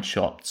 3-point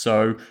shot.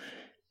 So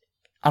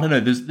I don't know,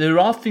 there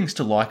are things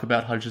to like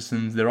about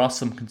Hutchison. There are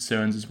some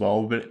concerns as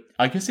well, but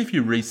I guess if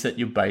you reset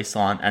your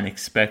baseline and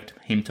expect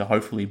him to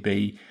hopefully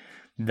be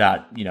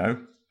that,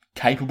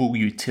 capable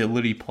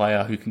utility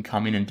player who can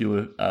come in and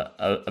do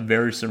a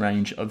various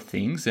range of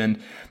things,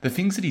 and the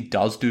things that he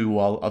does do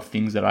well are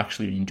things that I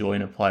actually enjoy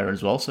in a player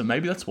as well. So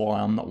maybe that's why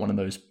I'm not one of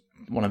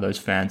those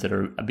fans that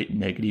are a bit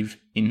negative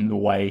in the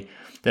way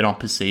that I'm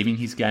perceiving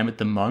his game at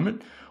the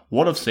moment.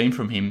 What I've seen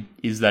from him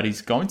is that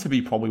he's going to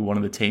be probably one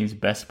of the team's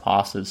best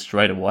passers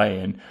straight away.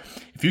 And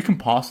if you can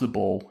pass the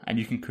ball and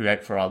you can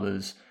create for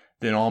others,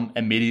 then I'm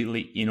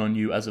immediately in on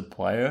you as a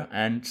player.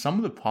 And some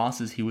of the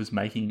passes he was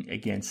making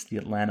against the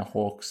Atlanta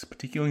Hawks,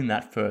 particularly in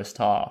that first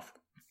half,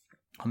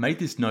 I made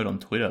this note on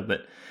Twitter,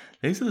 but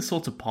these are the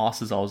sorts of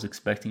passes I was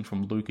expecting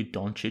from Luka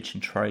Doncic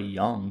and Trae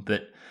Young.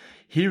 But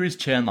here is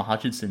Chandler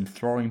Hutchison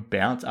throwing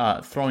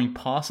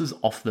passes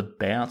off the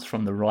bounce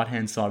from the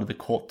right-hand side of the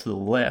court to the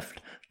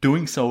left,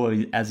 doing so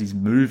as he's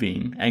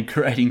moving and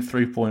creating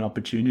 3-point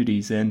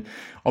opportunities. And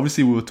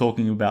obviously we were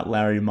talking about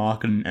Larry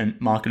Markin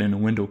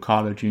and Wendell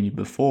Carter Jr.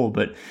 before,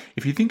 but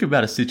if you think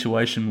about a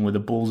situation where the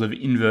Bulls have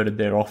inverted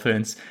their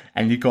offense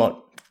and you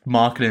got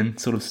Markin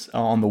sort of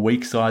on the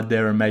weak side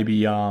there and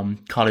maybe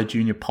Carter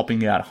Jr.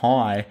 popping out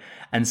high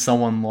and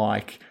someone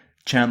like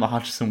Chandler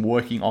Hutchison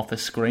working off a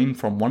screen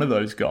from one of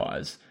those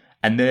guys,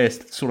 and they're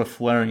sort of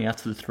flaring out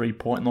to the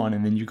 3-point line,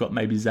 and then you've got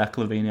maybe Zach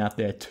LaVine out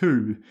there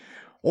too.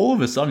 All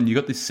of a sudden, you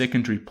got this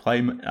secondary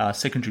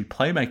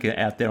playmaker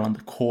out there on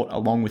the court,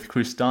 along with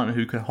Chris Dunn,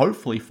 who can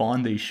hopefully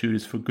find these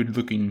shooters for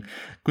good-looking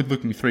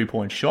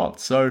 3-point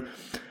shots. So,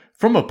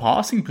 from a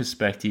passing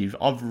perspective,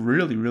 I've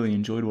really, really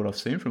enjoyed what I've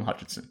seen from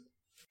Hutchison.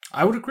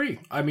 I would agree.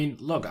 I mean,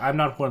 look, I'm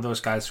not one of those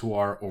guys who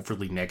are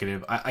overly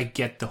negative. I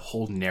get the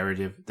whole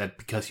narrative that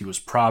because he was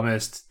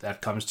promised,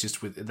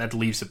 that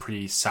leaves a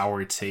pretty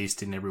sour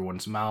taste in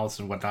everyone's mouths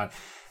and whatnot.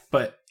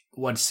 But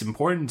what's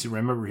important to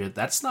remember here,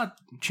 that's not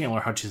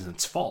Chandler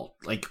Hutchison's fault.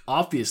 Like,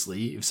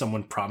 obviously, if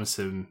someone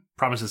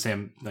promises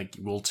him, like,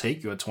 we'll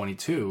take you at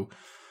 22,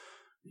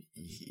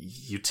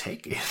 you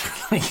take it.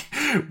 Like,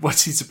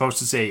 what's he supposed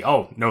to say?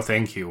 Oh, no,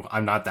 thank you.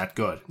 I'm not that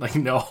good. Like,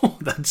 no,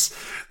 that's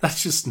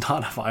just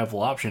not a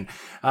viable option.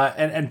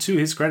 And to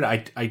his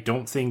credit, I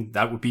don't think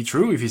that would be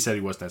true if he said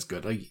he wasn't as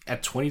good. Like,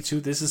 at 22,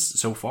 this is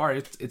so far,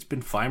 it's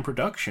been fine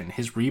production.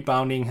 His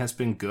rebounding has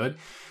been good.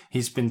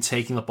 He's been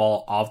taking the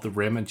ball off the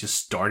rim and just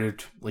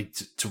started like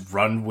to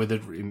run with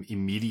it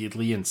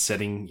immediately and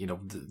setting,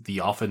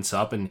 the offense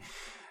up and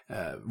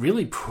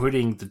really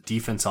putting the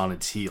defense on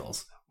its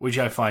heels, which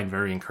I find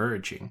very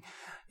encouraging.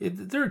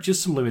 There are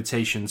just some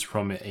limitations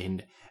from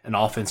an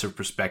offensive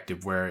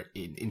perspective where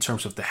in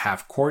terms of the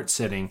half-court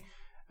setting,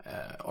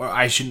 or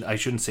I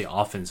shouldn't say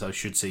offense. I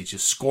should say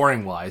just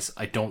scoring wise.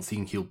 I don't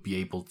think he'll be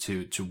able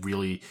to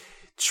really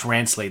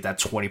translate that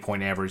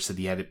 20-point average that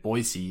he had at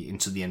Boise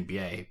into the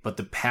NBA. But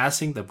the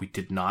passing that we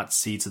did not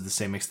see to the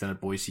same extent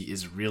at Boise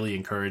is really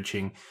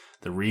encouraging.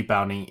 The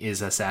rebounding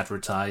is as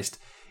advertised.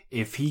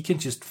 If he can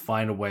just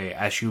find a way,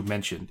 as you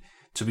mentioned,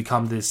 to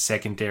become this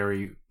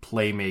secondary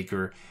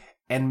playmaker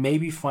and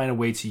maybe find a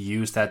way to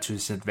use that to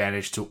his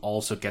advantage to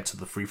also get to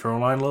the free throw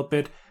line a little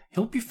bit,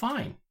 he'll be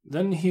fine.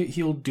 Then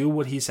he'll do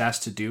what he's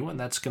asked to do, and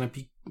that's going to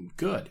be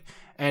good.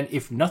 And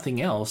if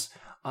nothing else,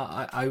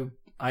 I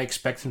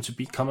expect him to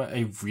become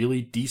a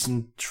really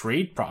decent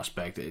trade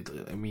prospect.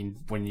 I mean,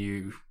 when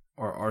you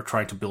are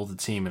trying to build a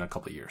team in a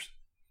couple of years.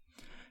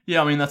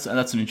 Yeah, I mean that's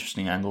an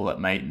interesting angle that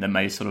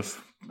may sort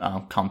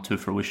of come to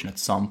fruition at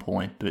some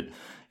point. But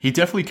he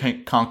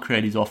definitely can't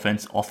create his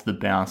offense off the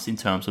bounce in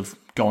terms of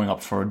going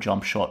up for a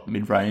jump shot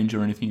mid range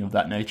or anything of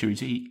that nature.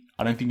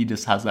 I don't think he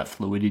just has that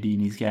fluidity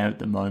in his game at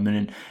the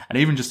moment, and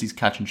even just his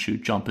catch and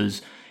shoot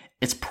jumpers.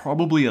 It's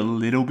probably a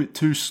little bit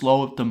too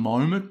slow at the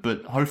moment,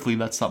 but hopefully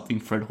that's something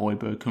Fred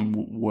Hoiberg can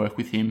work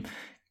with him.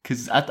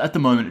 Because at the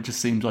moment, it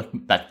just seems like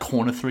that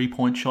corner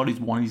 3-point shot is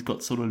one he's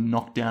got sort of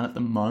knocked down at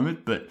the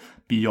moment. But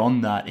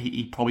beyond that,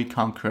 he probably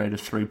can't create a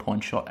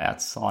 3-point shot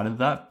outside of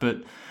that.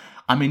 But,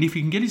 I mean, if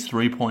he can get his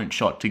 3-point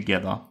shot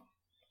together,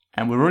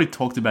 and we've already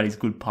talked about his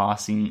good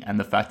passing and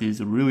the fact that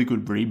he's a really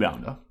good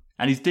rebounder,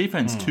 and his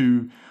defense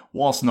too,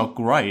 whilst not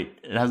great,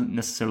 it hasn't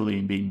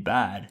necessarily been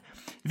bad.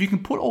 If you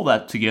can put all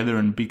that together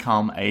and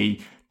become a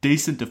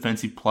decent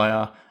defensive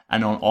player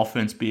and on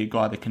offense be a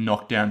guy that can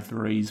knock down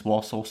threes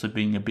whilst also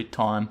being a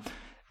bit-time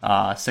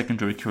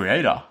secondary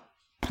creator,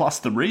 plus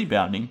the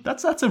rebounding,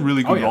 that's a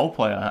really good role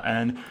player.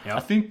 And I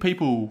think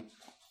people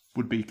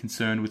would be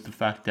concerned with the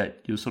fact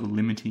that you're sort of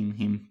limiting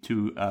him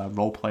to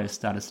role player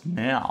status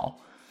now.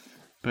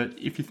 But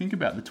if you think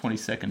about the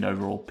 22nd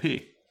overall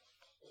pick,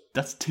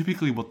 that's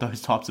typically what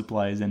those types of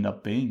players end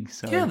up being.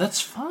 So yeah,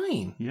 that's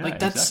fine. Yeah,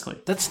 exactly.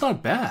 That's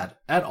not bad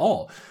at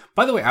all.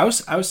 By the way,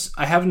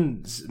 I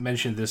haven't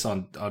mentioned this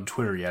on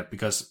Twitter yet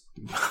because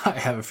I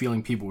have a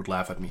feeling people would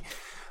laugh at me.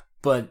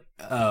 But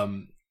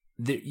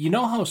you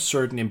know how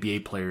certain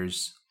NBA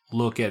players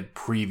look at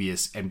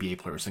previous NBA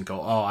players and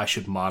go, "Oh, I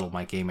should model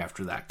my game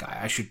after that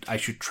guy. I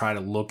should try to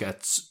look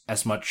at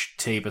as much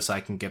tape as I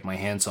can get my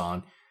hands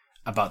on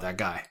about that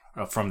guy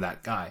or from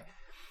that guy."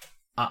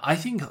 I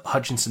think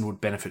Hutchison would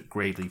benefit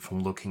greatly from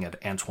looking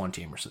at Antoine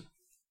Jamerson.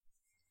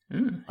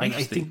 I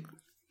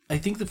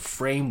think the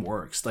frame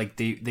works. Like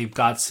they've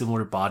got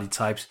similar body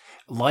types.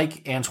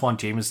 Like Antoine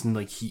Jamerson,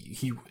 like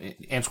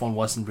Antoine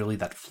wasn't really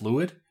that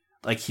fluid.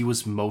 Like he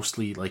was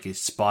mostly like a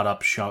spot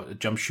up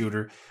jump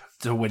shooter.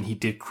 So when he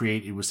did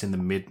create, it was in the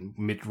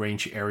mid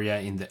range area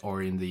in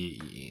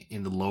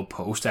the low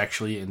post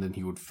actually, and then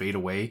he would fade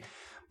away.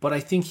 But I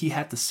think he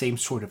had the same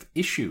sort of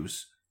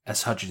issues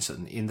as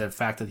Hutchison in the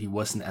fact that he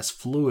wasn't as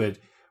fluid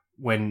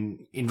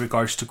when in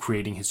regards to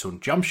creating his own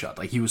jump shot.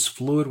 Like he was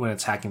fluid when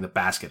attacking the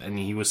basket, and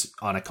he was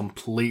on a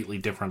completely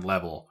different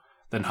level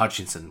than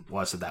Hutchison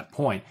was at that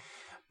point.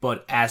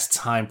 But as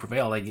time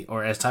prevailed,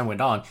 as time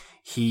went on,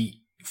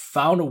 he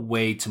found a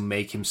way to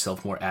make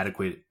himself more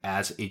adequate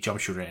as a jump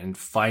shooter and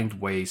find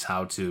ways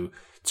how to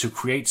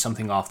create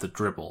something off the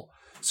dribble.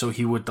 So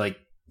he would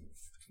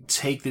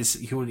take this,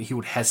 he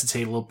would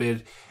hesitate a little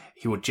bit,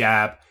 he would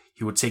jab,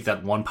 he would take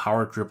that one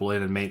power dribble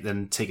in and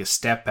then take a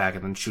step back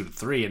and then shoot a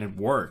three, and it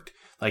worked.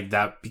 Like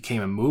that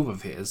became a move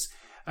of his.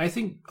 I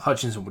think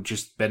Hutchison would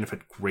just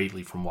benefit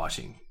greatly from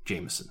watching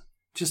Jamerson.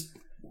 Just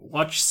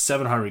watch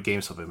 700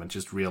 games of him and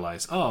just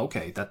realize, oh,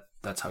 okay,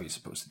 that's how you're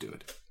supposed to do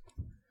it.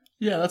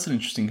 Yeah, that's an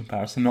interesting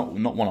comparison. Not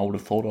one I would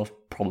have thought of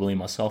probably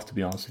myself, to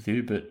be honest with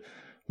you, but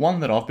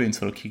one that I've been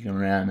sort of kicking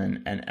around.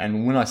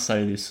 And when I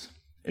say this,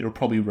 it'll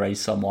probably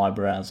raise some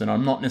eyebrows. And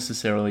I'm not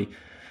necessarily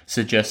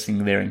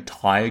suggesting their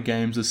entire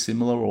games are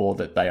similar or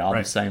that they are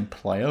the same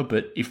player.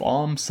 But if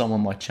I'm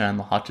someone like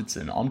Chandler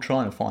Hutchison, I'm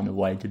trying to find a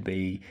way to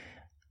be,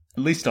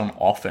 at least on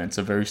offense,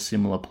 a very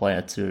similar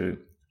player to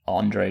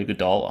Andre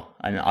Iguodala.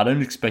 And I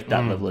don't expect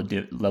that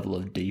level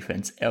of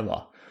defense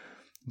ever.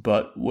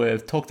 But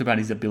we've talked about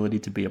his ability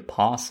to be a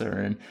passer.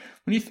 And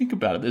when you think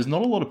about it, there's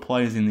not a lot of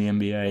players in the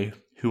NBA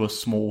who are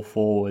small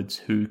forwards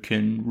who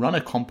can run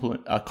a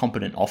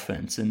competent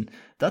offense. And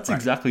that's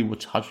exactly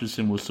what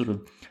Hutchison was sort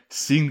of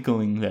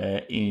signaling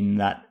there in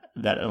that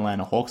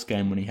Atlanta Hawks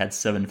game when he had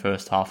 7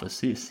 first-half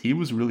assists. He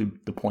was really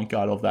the point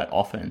guard of that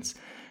offense.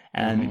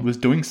 And he was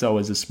doing so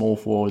as a small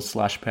forward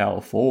 /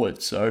 power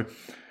forward. So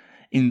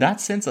in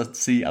that sense, I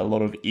see a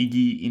lot of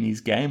Iggy in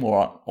his game,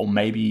 or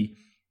maybe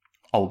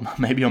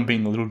I'm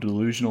being a little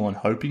delusional and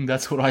hoping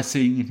that's what I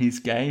see in his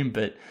game,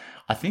 but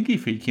I think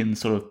if he can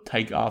sort of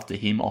take after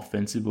him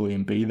offensively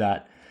and be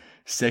that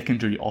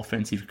secondary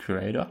offensive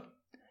creator,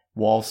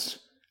 whilst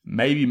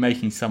maybe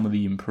making some of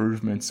the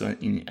improvements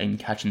in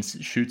catch and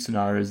shoot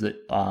scenarios that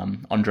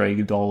Andre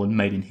Iguodala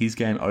made in his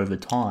game over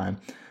time,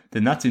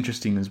 then that's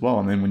interesting as well.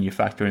 And then when you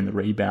factor in the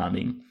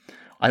rebounding,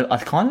 I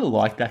kind of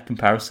like that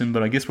comparison,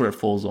 but I guess where it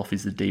falls off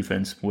is the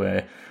defense,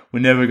 where we're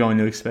never going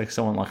to expect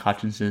someone like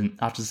Hutchison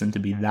to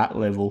be that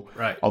level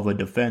of a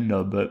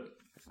defender. But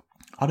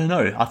I don't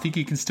know. I think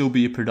he can still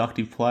be a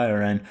productive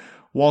player. And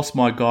whilst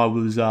my guy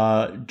was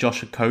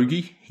Josh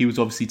Okogie, he was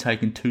obviously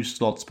taken 2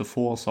 slots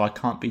before, so I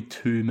can't be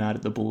too mad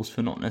at the Bulls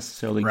for not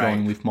necessarily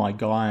going with my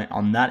guy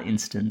on that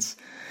instance.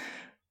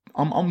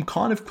 I'm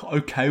kind of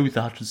okay with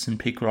the Hutchison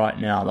pick right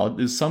now.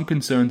 There's some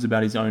concerns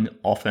about his own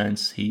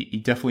offense.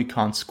 He definitely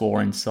can't score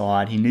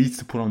inside. He needs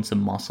to put on some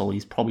muscle.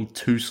 He's probably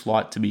too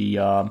slight to be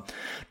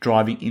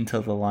driving into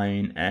the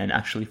lane and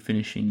actually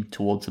finishing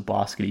towards the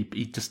basket.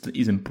 He just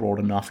isn't broad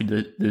enough.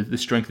 The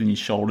strength in his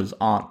shoulders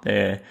aren't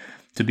there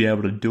to be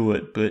able to do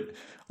it. But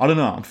I don't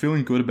know. I'm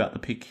feeling good about the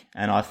pick,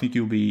 and I think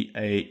he'll be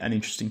an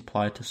interesting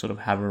player to sort of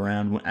have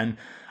around. And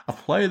a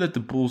player that the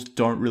Bulls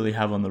don't really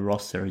have on the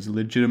roster. He's a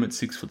legitimate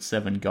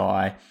 6'7"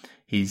 guy.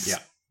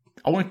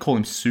 I won't call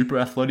him super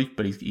athletic,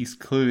 but he's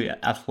clearly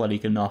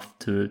athletic enough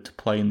to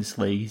play in this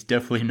league. He's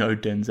definitely no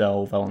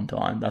Denzel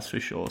Valentine, that's for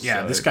sure.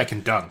 Yeah, this guy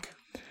can dunk.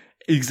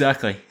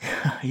 Exactly.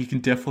 He can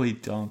definitely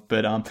dunk.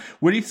 But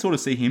where do you sort of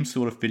see him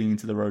sort of fitting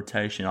into the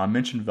rotation? I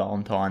mentioned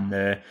Valentine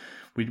there.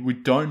 We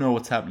don't know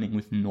what's happening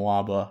with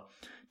Nwaba.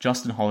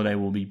 Justin Holiday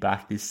will be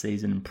back this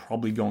season and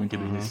probably going to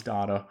be the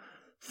starter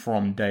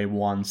from day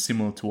one,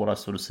 similar to what I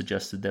sort of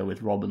suggested there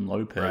with Robin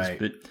Lopez. Right.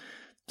 But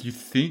do you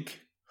think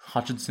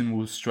Hutchison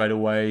will straight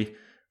away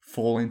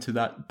fall into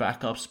that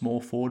backup small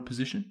forward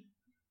position?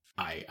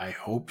 I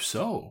hope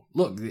so.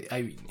 Look,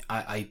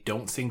 I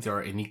don't think there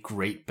are any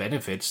great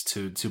benefits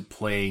to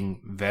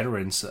playing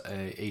veterans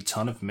a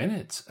ton of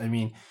minutes. I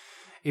mean,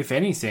 if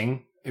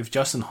anything, if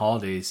Justin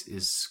Holiday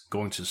is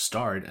going to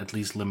start, at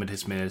least limit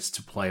his minutes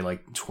to play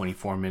like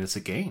 24 minutes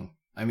a game.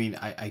 I mean,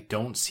 I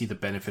don't see the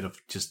benefit of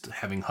just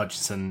having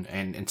Hutchison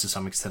and to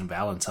some extent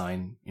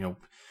Valentine,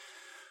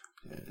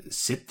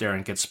 sit there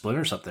and get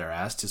splinters up their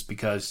ass just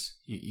because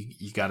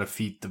you got to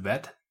feed the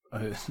vet.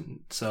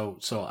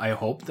 So I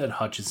hope that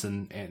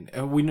Hutchison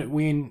and we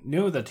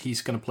know that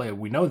he's going to play.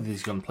 We know that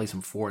he's going to play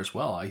some 4 as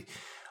well.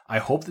 I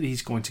hope that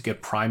he's going to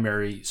get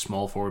primary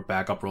small forward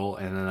backup role,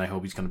 and then I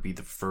hope he's going to be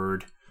the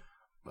third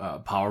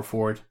power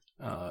forward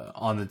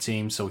on the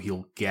team, so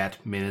he'll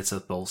get minutes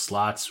at both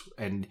slots.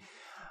 And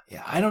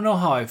yeah, I don't know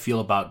how I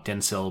feel about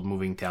Denzel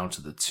moving down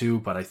to the 2,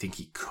 but I think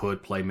he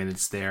could play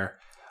minutes there.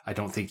 I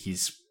don't think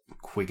he's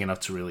quick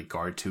enough to really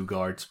guard 2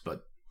 guards,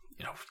 but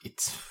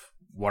it's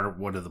what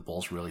are the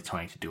Bulls really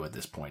trying to do at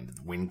this point?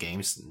 Win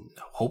games?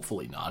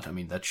 Hopefully not. I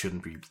mean, that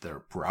shouldn't be their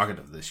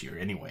prerogative this year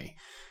anyway.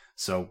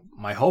 So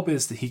my hope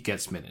is that he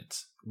gets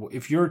minutes.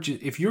 If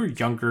you're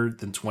younger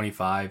than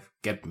 25,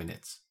 get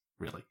minutes,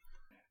 really.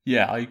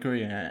 Yeah, I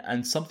agree.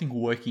 And something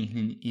working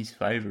in his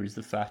favor is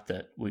the fact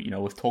that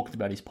we've talked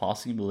about his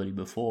passing ability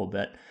before,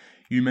 but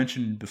you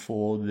mentioned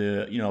before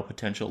the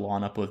potential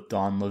lineup of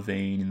Dunn,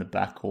 LaVine in the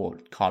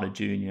backcourt, Carter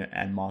Jr.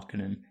 and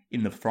Markkanen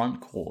in the front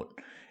court.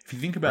 If you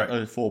think about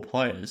those 4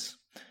 players,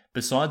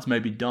 besides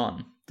maybe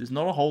Dunn, there's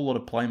not a whole lot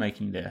of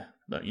playmaking there.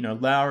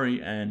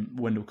 Lowry and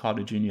Wendell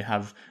Carter Jr.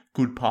 have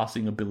good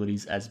passing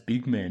abilities as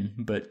big men,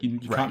 but you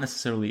can't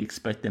necessarily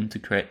expect them to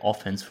create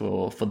offense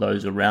for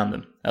those around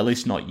them, at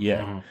least not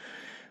yet. Mm-hmm.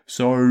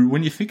 So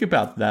when you think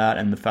about that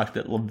and the fact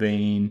that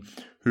LaVine,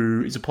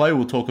 who is a player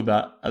we'll talk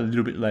about a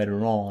little bit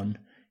later on,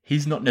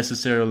 he's not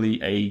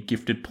necessarily a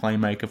gifted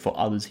playmaker for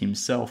others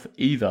himself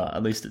either,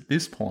 at least at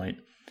this point.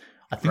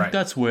 I think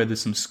that's where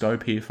there's some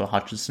scope here for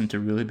Hutchison to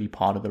really be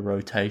part of the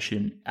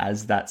rotation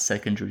as that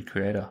secondary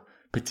creator,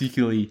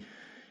 particularly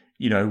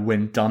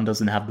when Dunn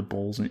doesn't have the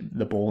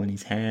ball in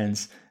his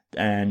hands,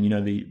 and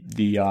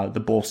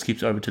the ball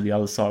skips over to the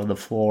other side of the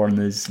floor, and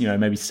there's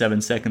maybe 7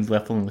 seconds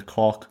left on the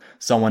clock.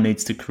 Someone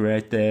needs to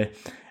create there,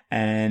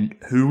 and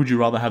who would you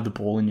rather have the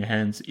ball in your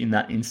hands in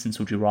that instance?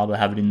 Would you rather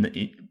have it in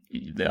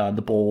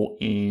the ball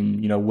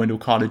in Wendell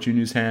Carter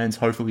Jr.'s hands?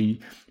 Hopefully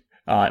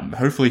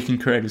he can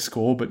create a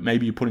score, but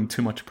maybe you're putting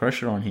too much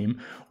pressure on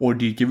him. Or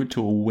do you give it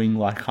to a wing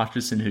like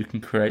Hutchison who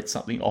can create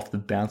something off the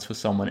bounce for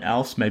someone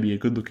else, maybe a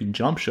good-looking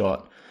jump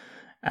shot?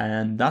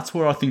 And that's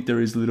where I think there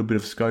is a little bit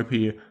of scope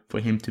here for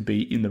him to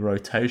be in the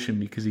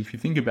rotation, because if you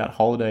think about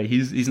Holiday,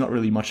 he's not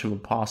really much of a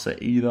passer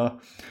either.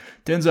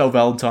 Denzel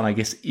Valentine, I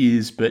guess,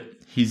 is, but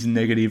his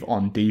negative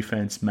on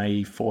defense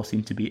may force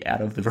him to be out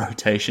of the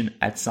rotation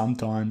at some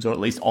times, or at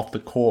least off the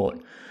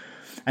court.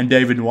 And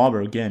David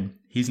Nwaba, again,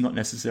 he's not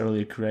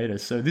necessarily a creator.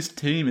 So this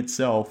team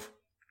itself,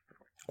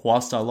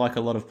 whilst I like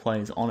a lot of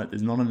players on it,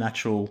 there's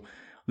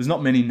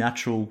not many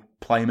natural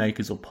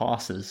playmakers or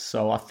passers.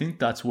 So I think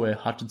that's where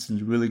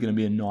Hutchison's really going to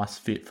be a nice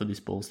fit for this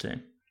Bulls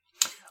team.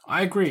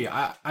 I agree.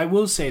 I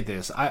will say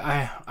this.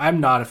 I'm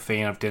not a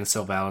fan of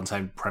Denzel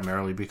Valentine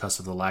primarily because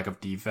of the lack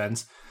of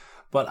defense,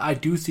 but I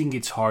do think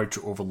it's hard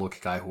to overlook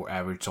a guy who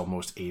averaged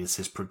almost 8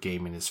 assists per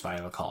game in his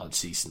final college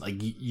season.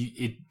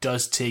 It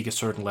does take a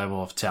certain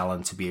level of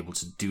talent to be able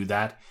to do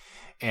that.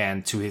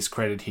 And to his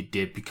credit, he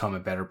did become a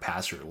better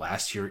passer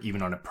last year,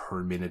 even on a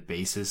per-minute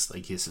basis.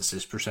 His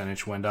assist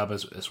percentage went up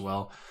as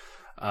well,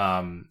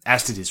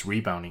 as did his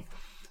rebounding.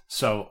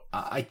 So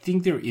I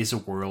think there is a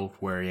world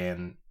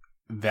wherein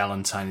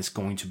Valentine is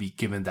going to be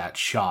given that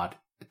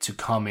shot to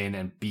come in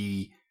and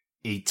be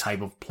a type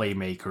of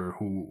playmaker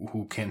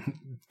who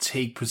can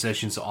take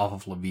possessions off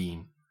of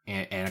LaVine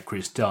and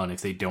Chris Dunn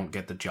if they don't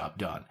get the job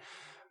done.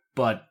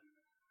 But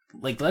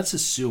like, let's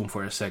assume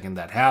for a second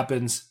that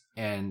happens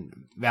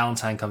and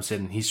Valentine comes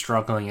in and he's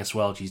struggling as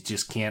well. He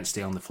just can't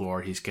stay on the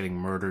floor. He's getting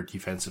murdered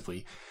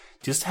defensively.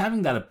 Just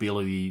having that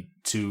ability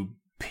to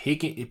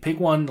pick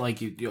one, like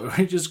you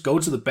just go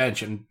to the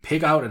bench and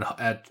pick out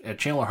at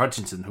Chandler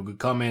Hutchison, who could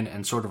come in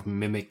and sort of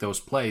mimic those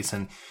plays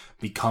and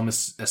become a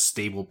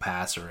stable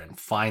passer and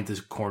find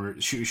the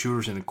corner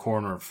shooters in the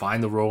corner,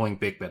 find the rolling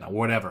big man or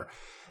whatever.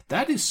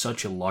 That is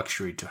such a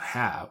luxury to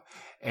have.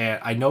 And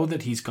I know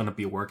that he's going to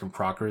be a work in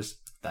progress.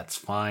 That's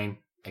fine.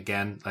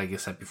 Again, like I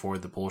said before,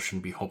 the Bulls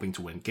shouldn't be hoping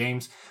to win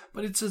games,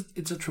 but it's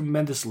a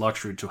tremendous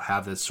luxury to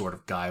have this sort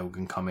of guy who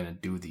can come in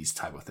and do these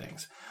type of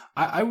things.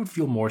 I would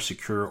feel more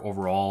secure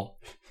overall,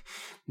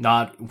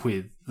 not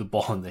with the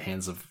ball in the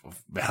hands of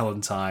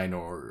Valentine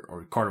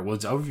or Carter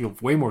Woods. I would feel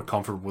way more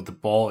comfortable with the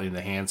ball in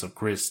the hands of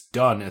Chris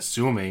Dunn,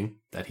 assuming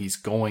that he's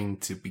going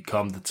to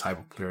become the type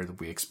of player that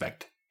we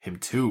expect him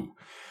to.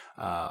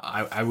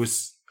 I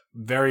was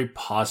very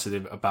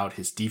positive about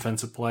his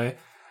defensive play.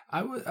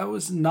 I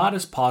was not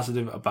as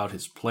positive about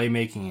his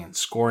playmaking and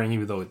scoring,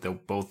 even though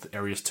both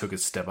areas took a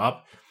step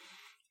up.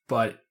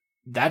 But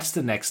that's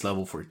the next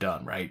level for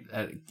Dunn, right?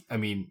 I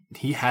mean,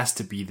 he has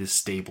to be this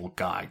stable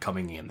guy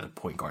coming in the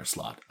point guard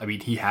slot. I mean,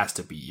 he has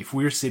to be. If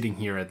we're sitting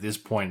here at this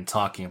point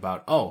talking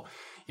about,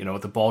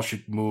 the ball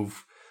should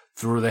move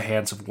through the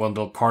hands of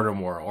Wendell Carter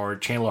more, or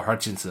Chandler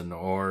Hutchison,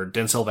 or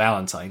Denzel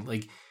Valentine,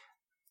 like,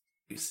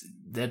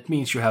 that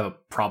means you have a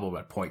problem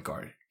at point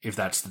guard, if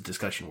that's the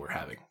discussion we're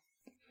having.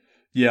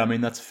 Yeah, I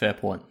mean, that's a fair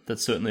point.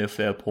 That's certainly a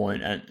fair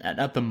point. And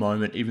at the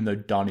moment, even though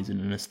Dunn isn't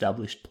an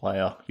established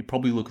player, you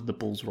probably look at the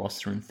Bulls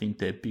roster and think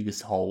their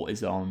biggest hole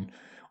is on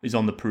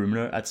the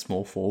perimeter at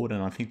small forward,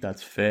 and I think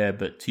that's fair.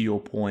 But to your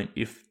point,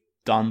 if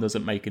Dunn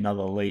doesn't make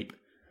another leap,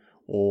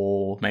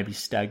 or maybe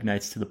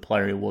stagnates to the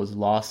player he was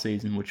last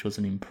season, which was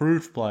an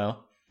improved player,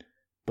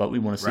 but we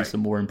want to see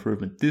some more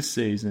improvement this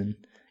season,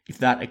 if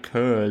that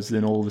occurs,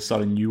 then all of a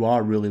sudden you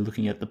are really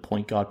looking at the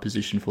point guard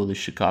position for the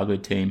Chicago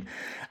team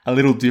a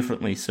little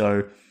differently.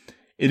 So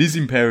it is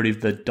imperative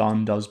that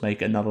Dunn does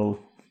make another,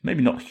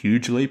 maybe not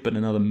huge leap, but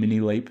another mini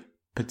leap,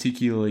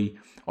 particularly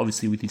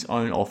obviously with his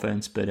own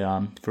offense, but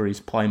for his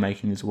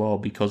playmaking as well,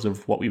 because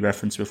of what we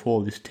referenced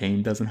before. This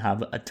team doesn't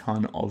have a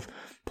ton of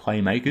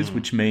playmakers,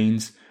 which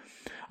means,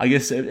 I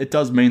guess it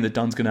does mean that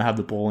Dunn's going to have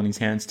the ball in his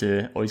hands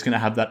or he's going to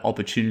have that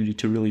opportunity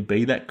to really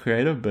be that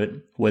creative, but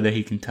whether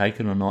he can take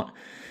it or not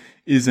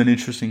is an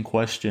interesting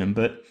question.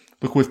 But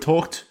look, we've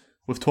talked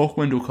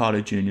Wendell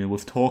Carter Jr.,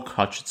 we've talked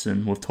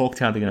Hutchison, we've talked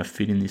how they're going to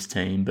fit in this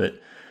team, but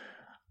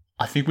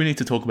I think we need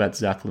to talk about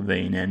Zach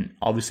LaVine. And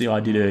obviously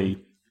I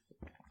did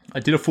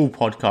a full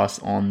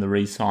podcast on the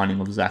re-signing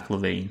of Zach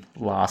LaVine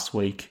last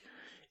week.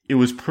 It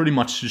was pretty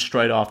much just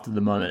straight after the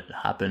moment it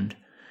happened.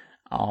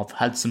 I've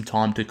had some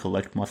time to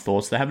collect my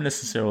thoughts. They haven't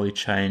necessarily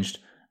changed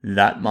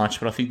that much,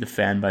 but I think the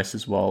fan base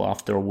as well,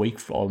 after a week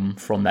from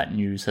that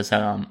news, has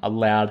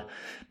allowed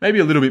maybe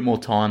a little bit more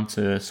time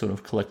to sort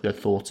of collect their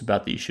thoughts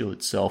about the issue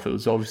itself. It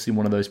was obviously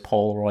one of those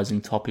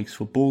polarizing topics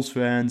for Bulls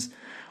fans.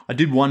 I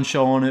did one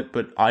show on it,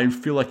 but I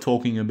feel like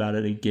talking about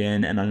it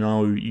again, and I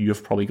know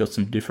you've probably got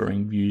some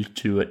differing views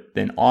to it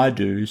than I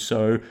do,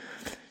 so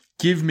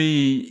give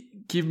me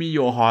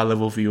your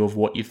high-level view of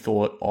what you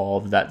thought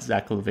of that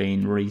Zach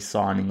LaVine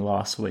re-signing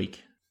last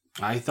week.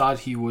 I thought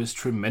he was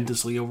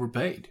tremendously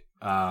overpaid.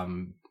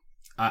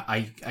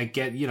 I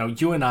get,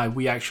 you and I,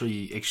 we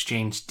actually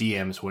exchanged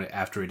DMs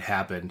after it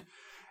happened,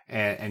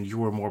 and you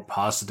were more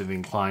positive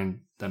inclined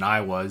than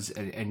I was,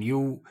 and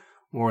you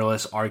more or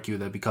less argue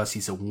that because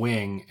he's a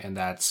wing, and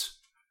that's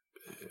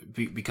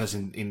because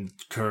in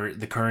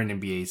the current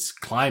NBA's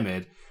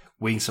climate,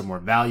 wings are more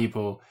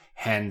valuable,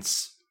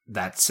 hence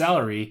that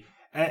salary.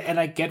 And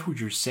I get what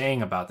you're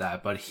saying about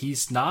that, but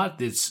he's not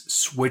this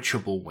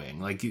switchable wing.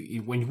 Like,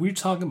 when we're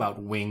talking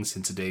about wings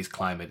in today's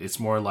climate, it's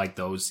more like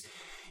those,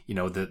 the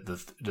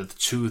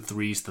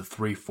 2-3s, the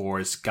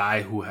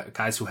 3-4s,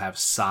 guys who have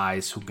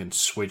size, who can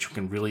switch, who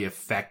can really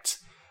affect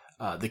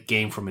the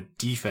game from a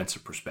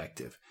defensive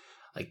perspective.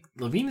 Like,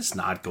 LaVine is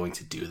not going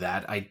to do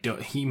that.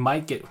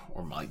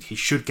 He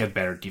should get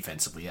better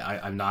defensively.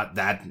 I'm not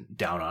that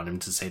down on him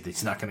to say that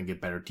he's not going to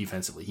get better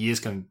defensively. He is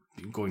going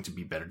to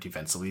be better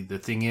defensively. The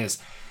thing is,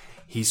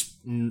 he's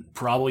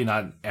probably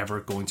not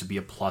ever going to be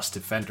a plus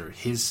defender.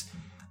 His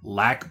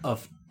lack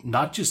of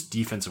not just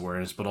defensive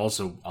awareness, but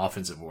also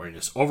offensive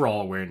awareness,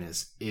 overall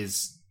awareness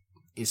is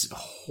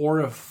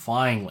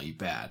horrifyingly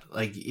bad.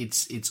 Like,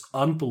 it's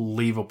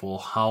unbelievable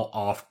how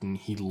often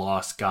he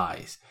lost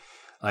guys.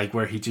 Like,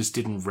 where he just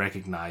didn't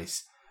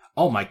recognize,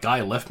 oh, my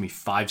guy left me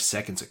 5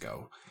 seconds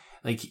ago.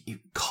 Like,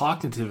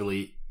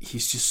 cognitively,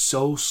 he's just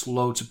so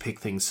slow to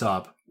pick things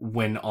up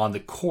when on the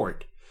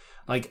court.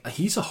 Like,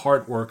 he's a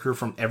hard worker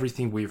from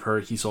everything we've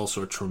heard. He's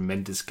also a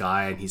tremendous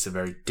guy, and he's a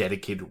very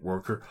dedicated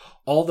worker.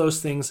 All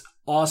those things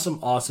Awesome.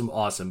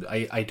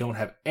 I don't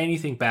have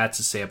anything bad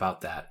to say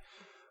about that.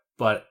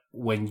 But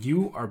when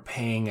you are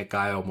paying a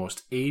guy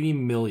almost $80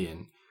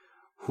 million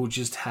who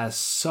just has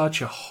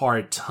such a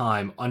hard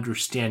time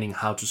understanding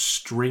how to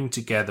string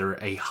together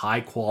a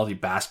high-quality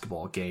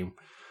basketball game,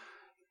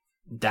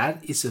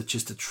 that is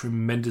just a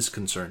tremendous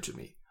concern to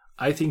me.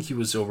 I think he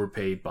was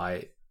overpaid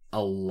by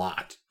a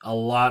lot.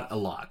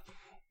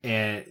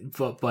 And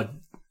but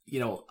you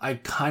know, I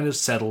kind of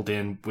settled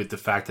in with the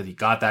fact that he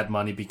got that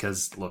money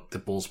because, look, the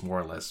Bulls more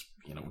or less,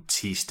 you know,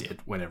 teased it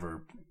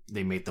whenever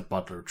they made the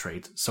Butler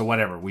trade. So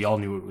whatever, we all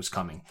knew it was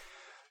coming.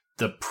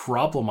 The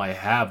problem I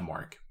have,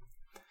 Mark,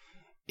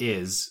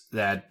 is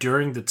that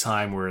during the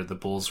time where the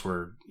Bulls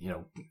were,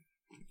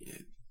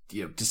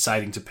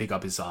 deciding to pick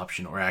up his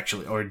option or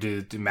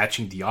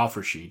matching the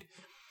offer sheet,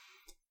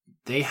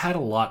 they had a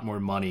lot more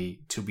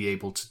money to be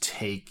able to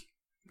take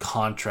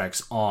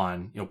contracts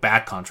on,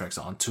 back contracts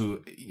on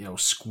to,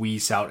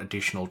 squeeze out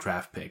additional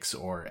draft picks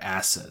or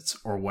assets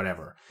or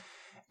whatever.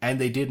 And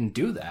they didn't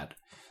do that.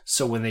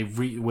 So when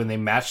they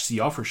matched the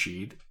offer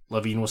sheet,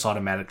 LaVine was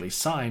automatically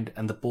signed,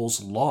 and the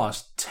Bulls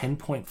lost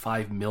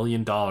 $10.5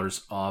 million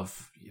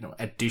of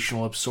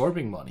additional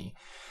absorbing money.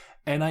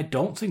 And I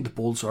don't think the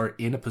Bulls are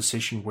in a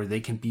position where they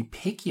can be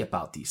picky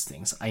about these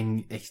things.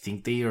 I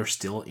think they are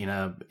still in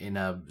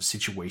a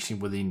situation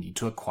where they need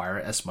to acquire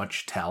as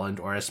much talent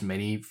or as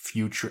many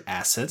future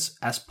assets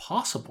as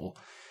possible.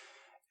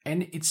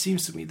 And it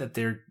seems to me that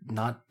they're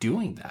not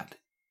doing that.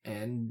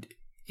 And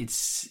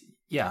that's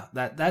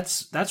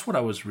what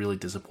I was really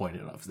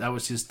disappointed of. That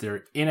was just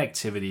their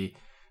inactivity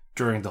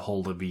during the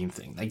whole LaVine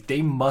thing. Like,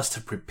 they must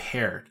have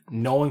prepared,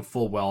 knowing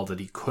full well that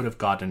he could have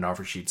gotten an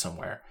offer sheet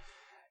somewhere,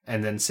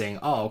 and then saying,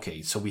 oh,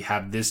 okay, so we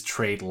have this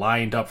trade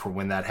lined up for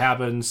when that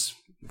happens,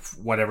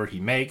 whatever he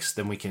makes,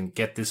 then we can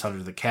get this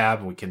under the cap,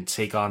 and we can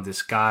take on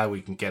this guy,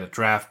 we can get a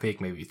draft pick,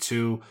 maybe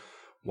 2,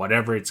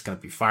 whatever, it's going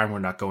to be fine, we're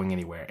not going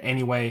anywhere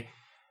anyway.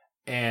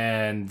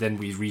 And then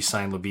we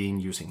re-sign LaVine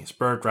using his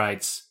bird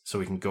rights, so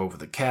we can go over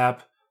the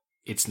cap.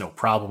 It's no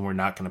problem, we're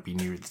not going to be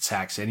near the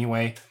tax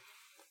anyway.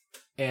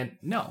 And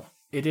no,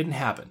 it didn't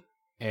happen.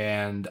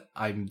 And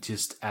I'm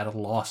just at a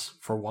loss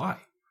for why.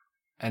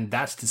 And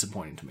that's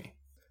disappointing to me.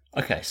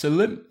 Okay,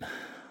 so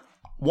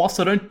whilst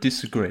I don't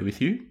disagree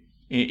with you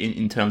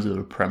in terms of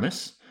the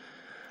premise,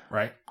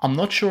 right? I'm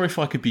not sure if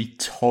I could be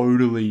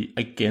totally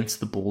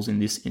against the Bulls in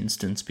this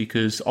instance,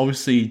 because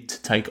obviously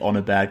to take on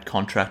a bad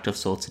contract of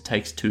sorts, it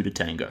takes 2 to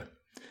tango.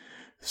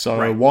 So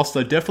right. Whilst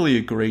I definitely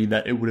agree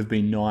that it would have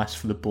been nice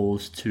for the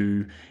Bulls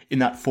to, in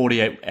that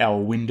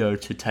 48-hour window,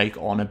 to take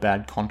on a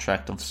bad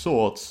contract of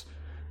sorts,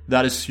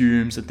 that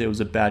assumes that there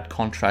was a bad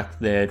contract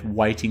there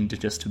waiting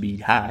to be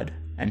had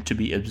and to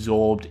be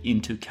absorbed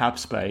into cap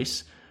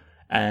space,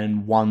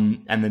 and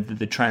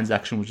the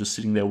transaction was just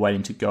sitting there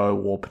waiting to go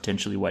or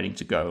potentially waiting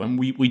to go. And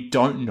we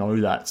don't know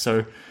that.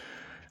 So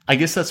I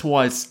guess that's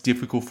why it's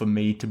difficult for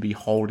me to be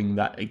holding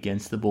that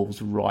against the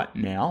Bulls right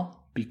now,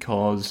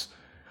 because,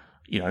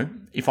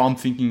 if I'm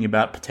thinking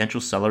about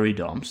potential salary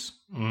dumps,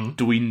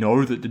 do we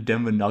know that the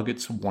Denver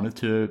Nuggets wanted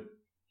to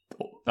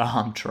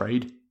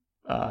trade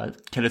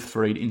Kenneth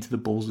Faried into the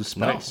Bulls'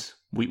 space?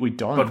 No. We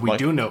don't. But we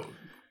do know.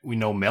 We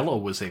know Melo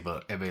was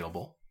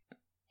available.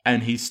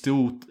 And he's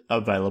still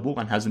available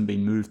and hasn't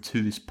been moved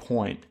to this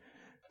point.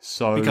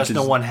 So because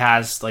no one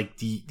has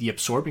the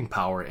absorbing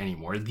power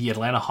anymore. The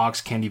Atlanta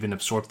Hawks can't even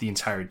absorb the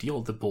entire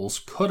deal. The Bulls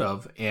could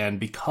have, and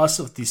because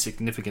of the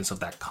significance of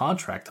that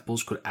contract, the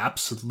Bulls could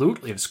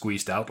absolutely have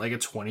squeezed out like a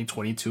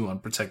 2022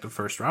 unprotected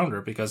first rounder,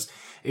 because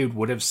it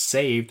would have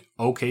saved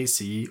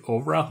OKC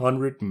over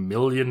 $100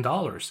 million.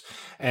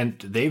 And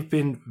they've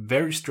been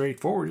very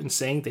straightforward in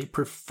saying they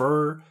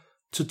prefer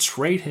to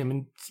trade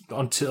him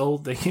until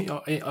they,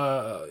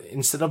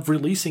 instead of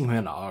releasing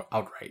him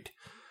outright.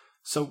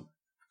 So,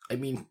 I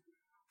mean,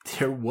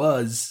 there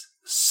was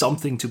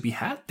something to be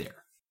had there.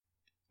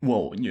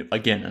 Well,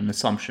 again, an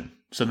assumption.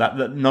 So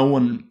that no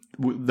one,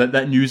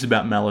 that news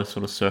about Melo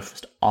sort of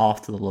surfaced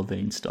after the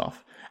LaVine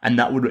stuff, and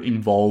that would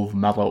involve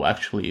Melo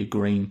actually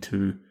agreeing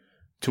to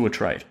a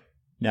trade.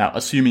 Now,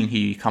 assuming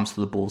he comes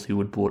to the Bulls, he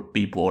would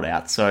be bought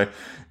out. So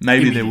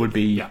maybe there would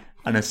be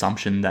an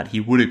assumption that he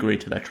would agree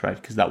to that trade,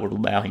 because that would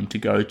allow him to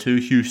go to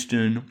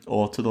Houston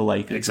or to the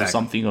Lakers or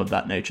something of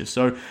that nature.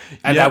 So,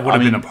 and that would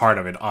have been a part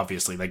of it,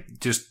 obviously. Like,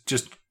 just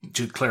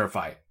to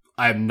clarify,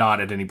 I am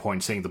not at any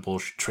point saying the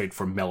Bulls should trade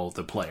for Melo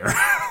the player.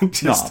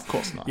 No, of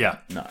course not. Yeah.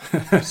 No.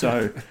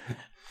 So,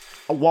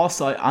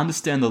 whilst I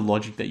understand the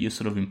logic that you're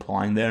sort of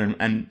implying there,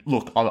 and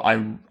look,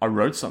 I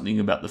wrote something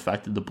about the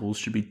fact that the Bulls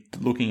should be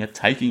looking at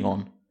taking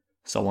on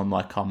someone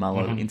like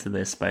Carmelo into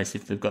their space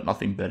if they've got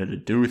nothing better to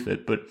do with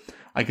it. But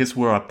I guess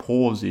where I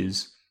pause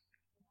is,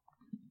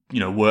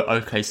 were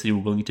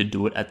OKC willing to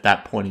do it at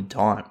that point in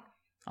time?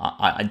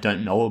 I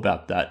don't know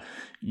about that.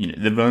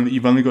 You've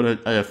only got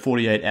a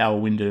 48-hour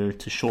window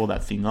to shore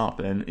that thing up,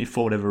 and if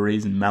for whatever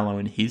reason Melo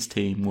and his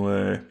team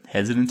were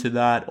hesitant to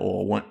that,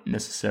 or weren't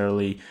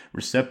necessarily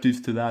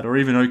receptive to that, or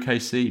even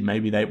OKC,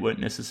 maybe they weren't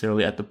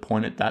necessarily at the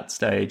point at that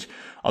stage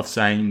of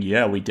saying,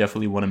 yeah, we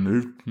definitely want to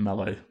move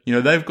Melo.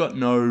 They've got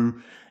no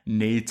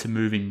need to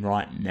move him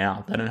right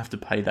now. They don't have to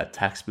pay that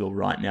tax bill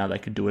right now. They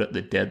could do it at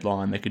the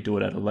deadline. They could do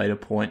it at a later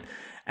point.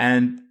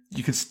 And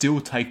you can still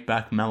take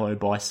back Melo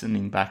by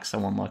sending back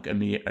someone like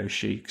Amir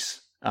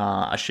Ashik's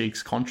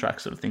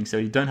contract sort of thing. So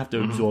you don't have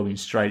to absorb him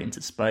straight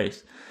into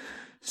space.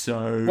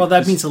 So well,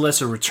 that means a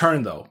lesser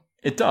return, though.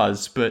 It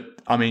does, but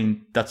I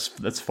mean that's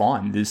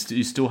fine.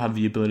 You still have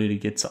the ability to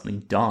get something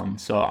done.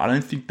 So I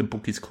don't think the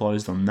book is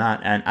closed on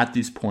that. And at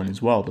this point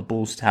as well, the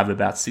Bulls have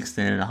about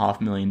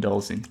 $16.5 million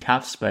in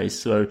cap space.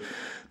 So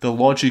the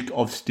logic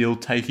of still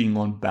taking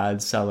on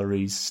bad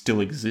salaries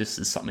still exists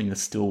as something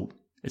that's still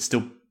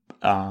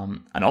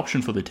an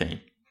option for the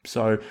team.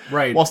 So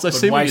right, whilst I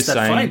see what you're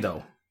saying, fine,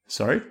 though?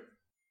 Sorry.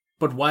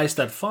 But why is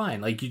that fine?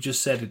 Like you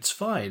just said, it's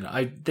fine.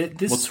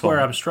 This What's is where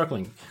fine? I'm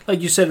struggling. Like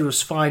you said, it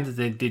was fine that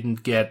they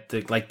didn't get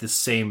the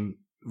same.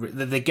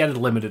 They get a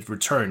limited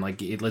return.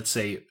 Like let's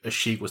say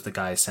Ashik was the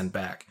guy sent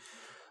back.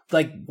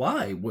 Like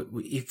why?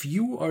 If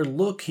you are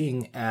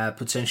looking at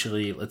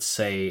potentially, let's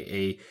say,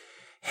 a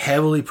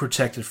heavily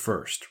protected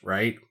first,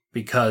 right?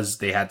 Because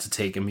they had to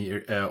take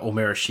Omer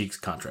Ashik's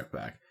contract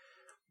back.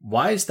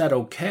 Why is that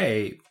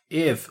okay?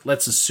 If,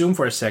 let's assume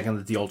for a second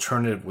that the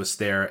alternative was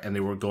there and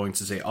they were going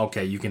to say,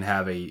 okay, you can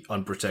have a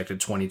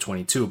unprotected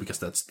 2022 because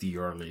that's the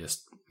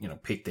earliest,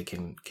 pick they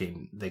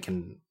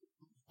can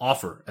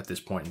offer at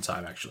this point in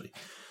time, actually.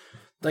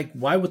 Like,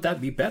 why would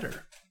that be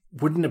better?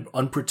 Wouldn't an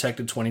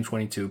unprotected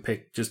 2022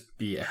 pick just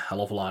be a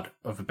hell of a lot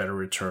of a better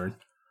return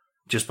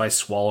just by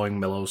swallowing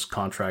Melo's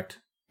contract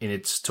in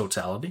its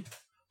totality?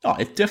 Oh,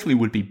 it definitely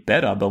would be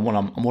better, but what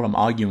I'm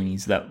arguing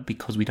is that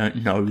because we don't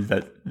know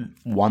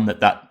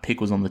that pick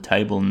was on the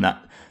table and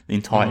that the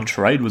entire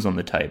trade was on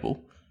the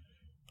table,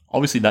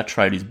 obviously that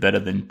trade is better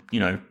than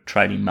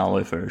trading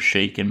Melo for a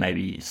Sheik and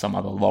maybe some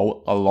other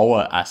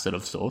lower asset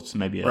of sorts,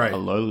 maybe a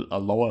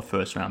lower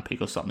first round pick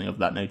or something of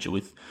that nature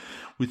with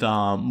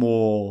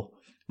more,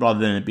 rather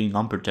than it being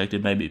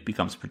unprotected, maybe it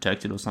becomes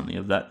protected or something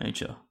of that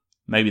nature.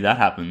 Maybe that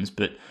happens,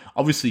 but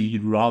obviously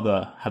you'd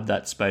rather have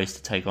that space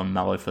to take on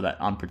Melo for that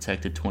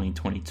unprotected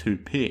 2022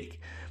 pick.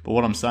 But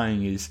what I'm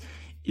saying is,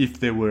 if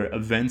there were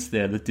events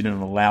there that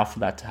didn't allow for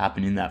that to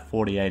happen in that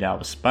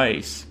 48-hour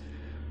space,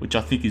 which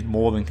I think is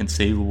more than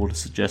conceivable to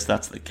suggest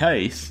that's the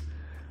case,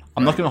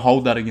 I'm not going to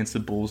hold that against the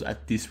Bulls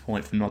at this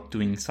point for not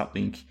doing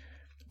something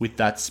with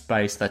that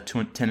space, that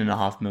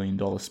 $10.5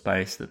 million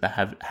space that they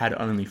have had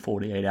only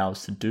 48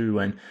 hours to do.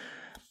 And,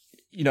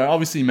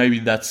 obviously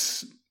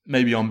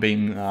maybe I'm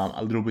being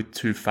a little bit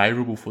too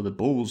favourable for the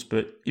Bulls,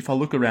 but if I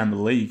look around the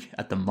league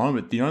at the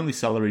moment, the only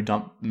salary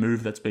dump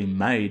move that's been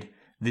made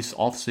this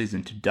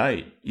offseason to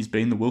date is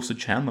been the Wilson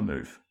Chandler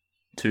move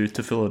to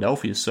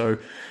Philadelphia. So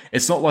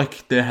it's not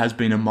like there has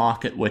been a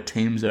market where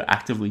teams are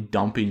actively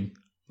dumping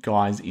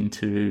guys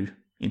into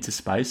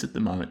space at the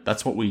moment.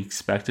 That's what we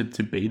expected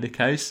to be the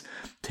case.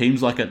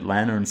 Teams like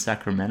Atlanta and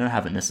Sacramento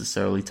haven't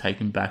necessarily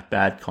taken back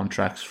bad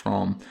contracts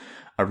from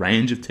a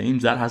range of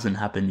teams. That hasn't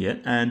happened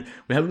yet, and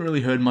we haven't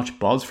really heard much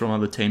buzz from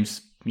other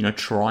teams,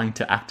 trying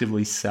to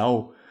actively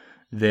sell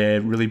their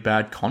really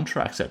bad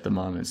contracts at the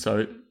moment.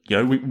 So,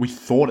 we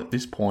thought at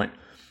this point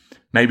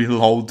maybe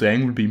Lol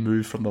Deng would be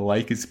moved from the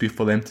Lakers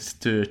for them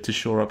to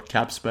shore up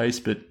cap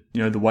space, but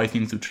the way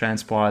things have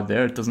transpired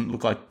there, it doesn't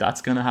look like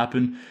that's going to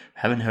happen.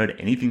 Haven't heard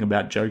anything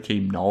about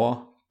Joakim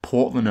Noah.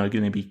 Portland are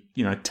going to be,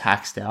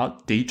 taxed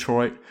out.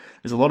 Detroit.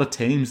 There's a lot of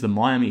teams, the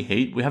Miami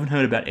Heat. We haven't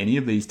heard about any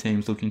of these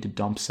teams looking to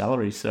dump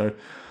salary. So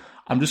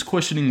I'm just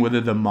questioning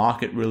whether the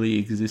market really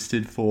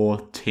existed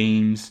for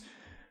teams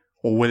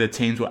or whether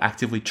teams were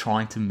actively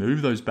trying to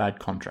move those bad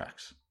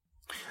contracts.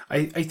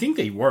 I think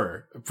they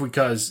were,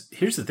 because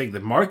here's the thing. The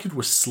market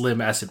was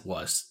slim as it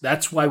was.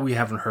 That's why we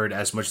haven't heard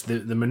as much.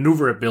 The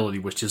maneuverability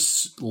was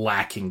just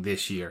lacking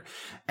this year.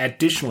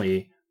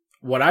 Additionally,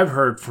 what I've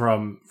heard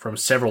from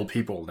several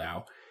people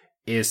now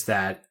is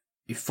that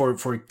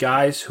for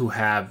guys who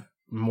have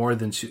more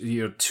than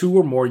 2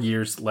 or more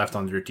years left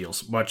on their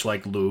deals, much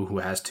like Lou, who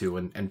has 2,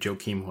 and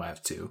Joakim, who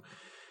have 2,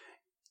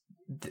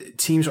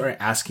 teams are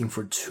asking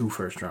for 2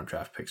 first-round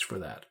draft picks for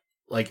that.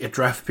 Like a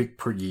draft pick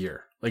per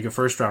year, like a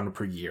first rounder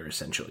per year,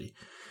 essentially.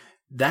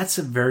 That's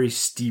a very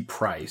steep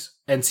price.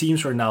 And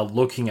teams are now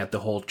looking at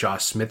the whole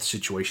Josh Smith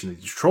situation in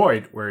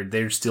Detroit, where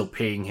they're still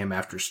paying him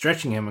after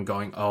stretching him and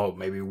going, oh,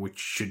 maybe we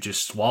should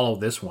just swallow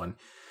this one.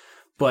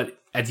 But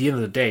at the end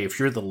of the day, if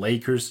you're the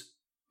Lakers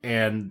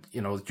and,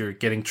 you're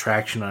getting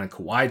traction on a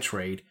Kawhi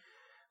trade,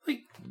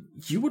 like,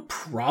 you would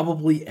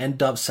probably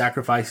end up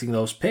sacrificing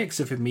those picks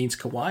if it means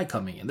Kawhi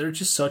coming in. There are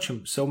just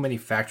so many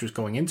factors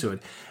going into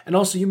it. And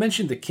also, you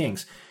mentioned the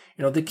Kings.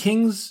 The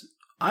Kings,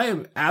 I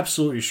am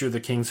absolutely sure the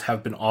Kings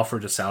have been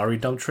offered a salary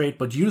dump trade,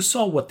 but you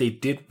saw what they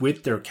did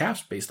with their cap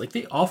space. Like,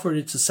 they offered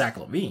it to Zach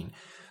LaVine.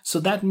 So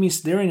that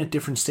means they're in a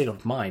different state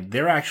of mind.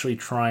 They're actually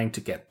trying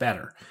to get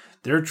better.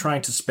 They're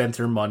trying to spend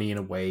their money in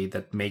a way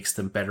that makes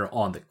them better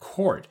on the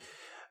court.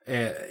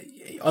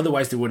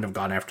 Otherwise, they wouldn't have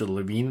gone after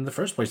LaVine in the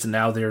first place. And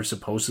now they're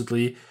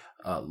supposedly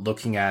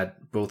looking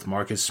at both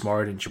Marcus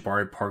Smart and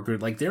Jabari Parker.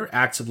 Like, they're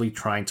actively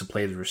trying to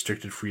play the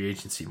restricted free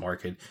agency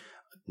market.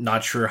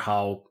 Not sure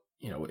how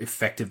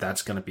effective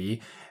that's going to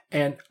be.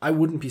 And I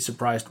wouldn't be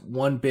surprised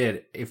one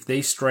bit if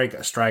they strike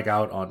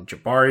out on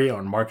Jabari,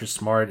 on Marcus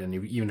Smart, and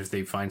even if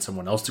they find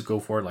someone else to go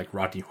for, like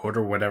Rodney Hood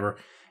or whatever.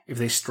 If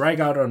they strike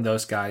out on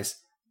those guys,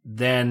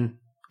 then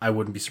I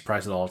wouldn't be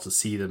surprised at all to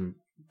see them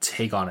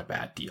take on a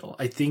bad deal.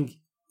 I think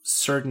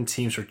certain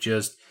teams are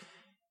just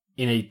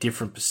in a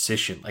different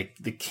position. Like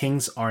the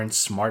Kings aren't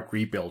smart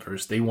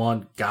rebuilders. They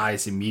want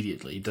guys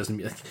immediately. It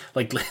doesn't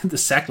like the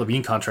Zach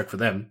LaVine contract for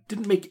them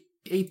didn't make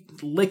a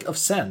lick of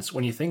sense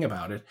when you think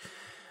about it.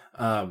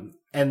 And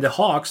the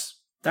Hawks,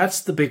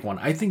 that's the big one.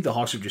 I think the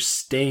Hawks are just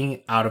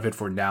staying out of it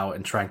for now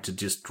and trying to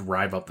just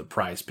drive up the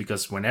price,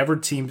 because whenever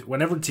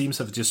teams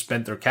have just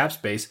spent their cap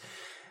space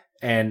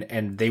and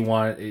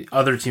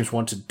other teams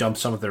want to dump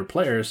some of their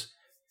players,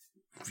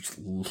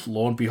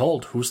 lo and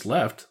behold, who's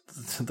left?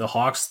 The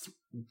Hawks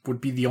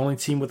would be the only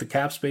team with the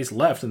cap space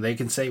left, and they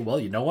can say, well,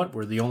 you know what?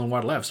 We're the only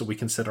one left, so we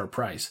can set our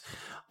price.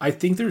 I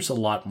think there's a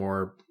lot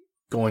more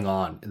going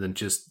on than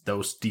just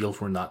those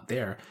deals were not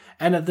there.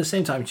 And at the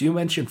same time, you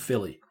mentioned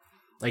Philly.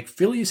 Like,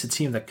 Philly is a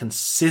team that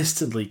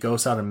consistently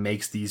goes out and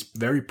makes these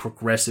very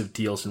progressive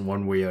deals in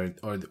one way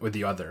or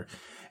the other.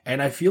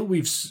 And I feel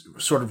we've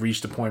sort of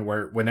reached a point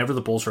where whenever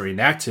the Bulls are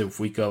inactive,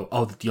 we go,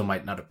 oh, the deal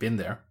might not have been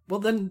there. Well,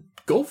 then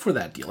go for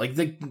that deal. Like,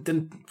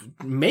 then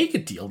make a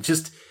deal.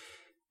 Just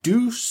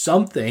do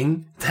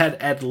something that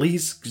at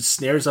least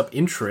snares up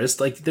interest.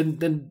 Like,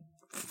 then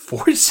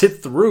force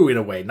it through in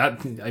a way.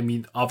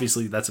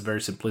 Obviously that's a very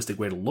simplistic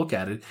way to look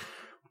at it,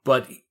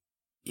 but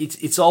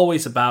it's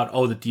always about,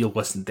 oh, the deal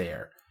wasn't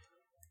there.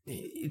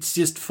 It's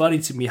just funny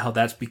to me how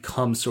that's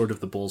become sort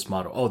of the Bulls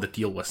motto. Oh, the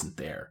deal wasn't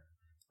there.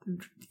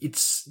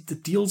 The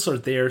deals are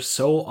there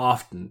so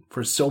often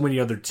for so many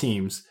other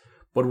teams,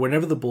 but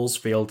whenever the Bulls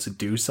fail to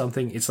do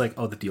something, it's like,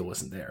 oh, the deal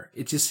wasn't there.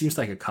 It just seems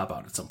like a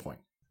cop-out at some point.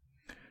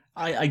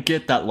 I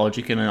get that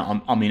logic, and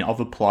I've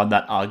applied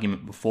that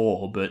argument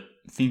before, but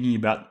thinking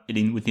about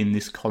it within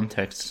this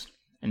context,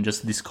 and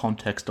just this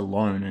context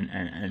alone,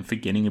 and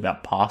forgetting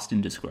about past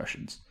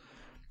indiscretions,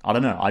 I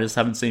don't know. I just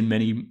haven't seen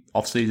many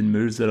off-season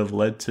moves that have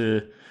led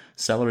to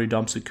salary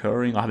dumps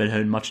occurring. I haven't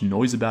heard much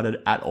noise about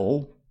it at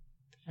all,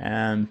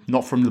 and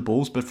not from the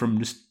Bulls, but from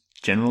just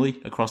generally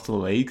across the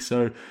league.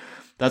 So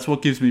that's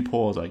what gives me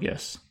pause, I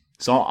guess.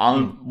 So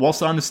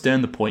whilst I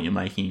understand the point you're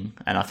making,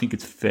 and I think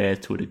it's fair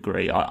to a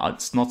degree,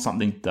 it's not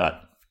something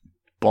that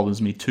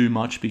bothers me too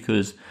much,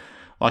 because,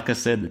 like I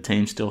said, the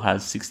team still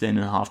has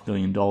 $16.5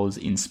 million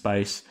in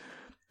space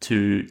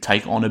to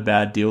take on a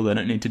bad deal. They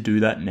don't need to do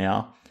that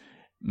now.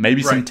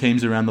 Maybe some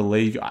teams around the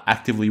league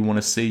actively want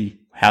to see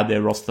how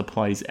their roster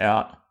plays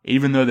out,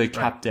 even though they're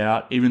capped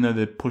out, even though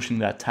they're pushing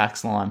that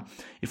tax line.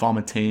 If I'm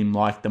a team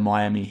like the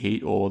Miami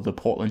Heat or the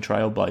Portland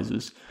Trail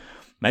Blazers,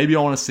 maybe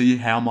I want to see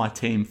how my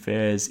team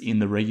fares in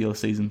the regular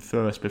season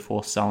first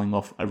before selling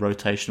off a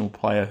rotational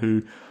player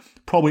who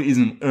probably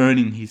isn't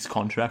earning his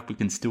contract but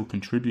can still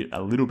contribute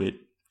a little bit.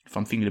 If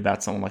I'm thinking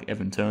about someone like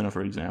Evan Turner,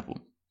 for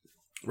example.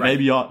 Right.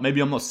 Maybe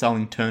I'm not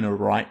selling Turner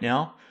right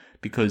now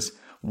because,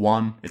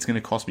 one, it's going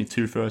to cost me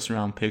 2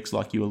 first-round picks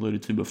like you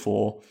alluded to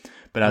before.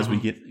 But as we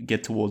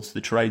get towards the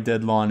trade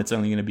deadline, it's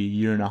only going to be a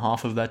year and a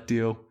half of that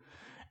deal.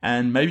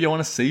 And maybe I want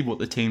to see what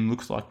the team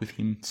looks like with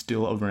him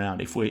still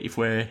around. If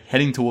we're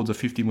heading towards a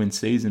 50-win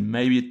season,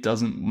 maybe it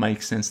doesn't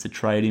make sense to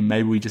trade him.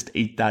 Maybe we just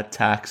eat that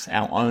tax.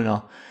 Our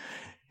owner,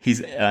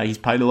 he's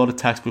paid a lot of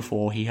tax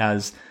before. He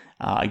has,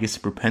 I guess,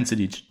 a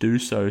propensity to do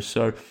so.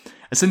 So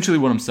essentially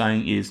what I'm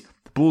saying is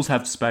the Bulls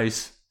have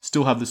space,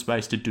 still have the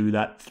space to do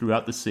that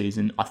throughout the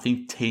season. I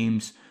think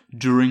teams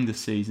during the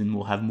season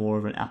will have more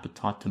of an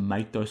appetite to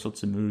make those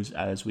sorts of moves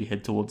as we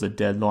head towards the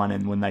deadline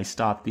and when they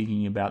start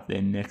thinking about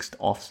their next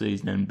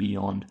off-season and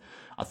beyond.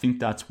 I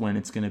think that's when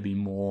it's going to be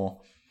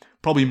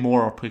probably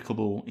more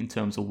applicable in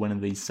terms of when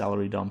are these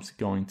salary dumps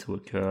going to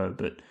occur.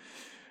 But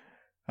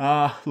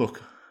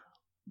look,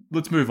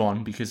 let's move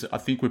on, because I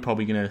think we've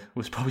probably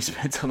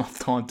spent enough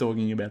time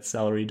talking about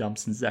salary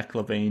dumps and Zach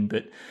LaVine,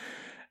 but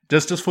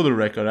Just for the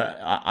record,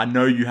 I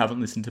know you haven't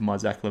listened to my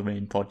Zach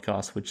LaVine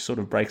podcast, which sort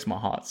of breaks my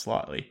heart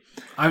slightly.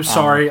 I'm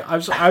sorry.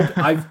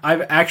 I've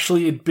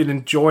actually been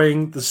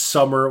enjoying the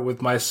summer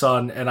with my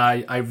son, and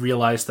I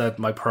realized that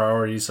my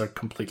priorities are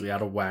completely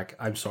out of whack.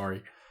 I'm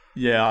sorry.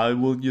 Yeah,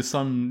 well, your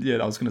son. Yeah,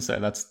 I was going to say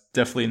that's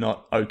definitely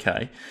not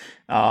okay.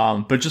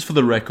 But just for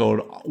the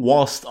record,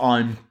 whilst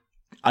I'm,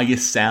 I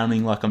guess,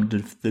 sounding like I'm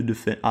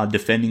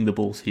defending the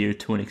Bulls here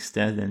to an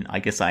extent, and I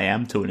guess I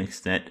am to an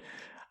extent.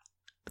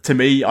 To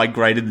me, I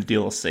graded the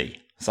deal a C.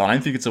 So I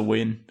don't think it's a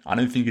win. I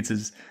don't think it's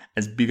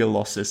as big a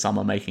loss as some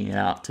are making it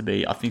out to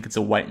be. I think it's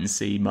a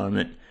wait-and-see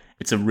moment.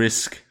 It's a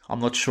risk. I'm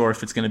not sure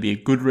if it's going to be a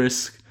good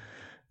risk,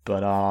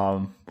 but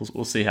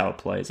we'll see how it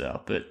plays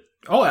out. But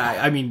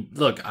I mean,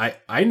 look,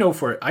 I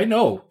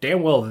know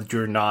damn well that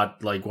you're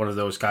not like one of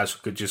those guys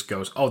who could just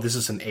go, oh, this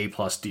is an A+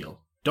 deal.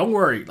 Don't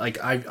worry. Like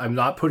I'm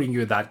not putting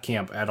you in that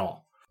camp at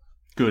all.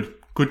 Good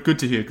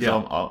to hear.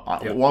 Because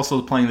whilst I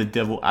was playing the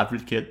devil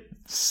advocate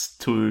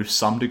to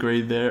some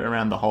degree there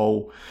around the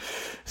whole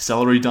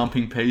salary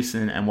dumping piece,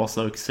 and whilst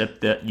I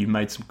accept that you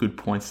made some good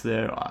points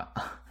there,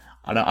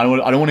 I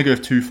don't want to go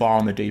too far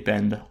on the deep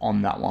end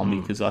on that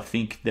one because I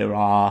think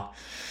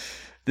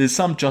there's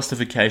some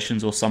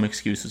justifications or some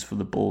excuses for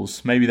the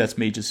Bulls. Maybe that's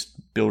me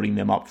just building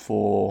them up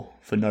for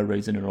no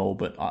reason at all,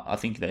 but I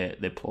think they're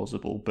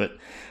plausible. But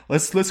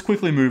let's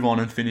quickly move on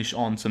and finish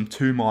on some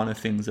two minor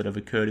things that have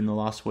occurred in the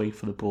last week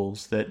for the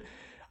Bulls that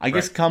I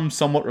guess come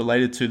somewhat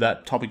related to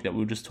that topic that we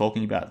were just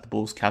talking about, the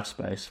Bulls cap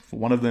space. For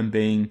one of them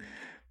being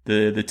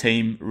the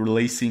team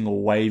releasing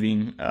or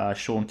waiving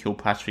Sean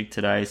Kilpatrick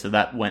today, so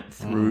that went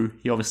through.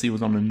 He obviously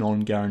was on a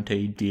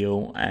non-guaranteed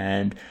deal,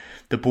 and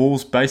the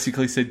Bulls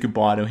basically said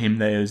goodbye to him.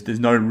 There's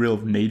no real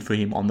need for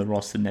him on the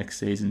roster next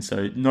season,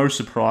 so no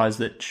surprise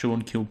that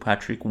Sean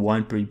Kilpatrick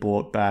won't be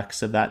brought back.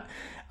 So that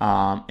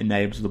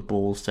enables the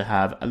Bulls to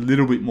have a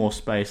little bit more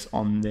space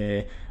on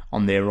their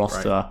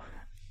roster. Right.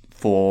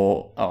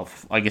 For,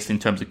 I guess in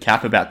terms of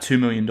cap, about $2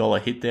 million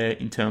hit there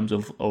in terms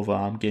of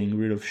getting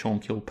rid of Sean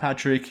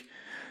Kilpatrick.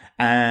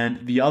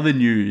 And the other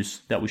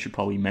news that we should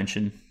probably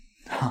mention,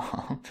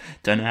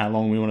 don't know how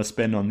long we want to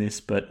spend on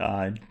this, but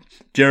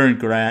Jerian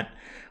Grant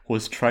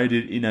was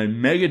traded in a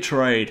mega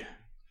trade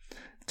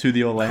to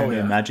the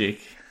Orlando Magic,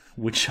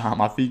 which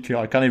I think,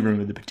 I can't even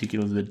remember the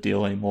particulars of the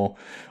deal anymore.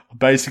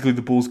 Basically,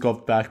 the Bulls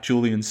got back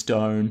Julian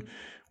Stone,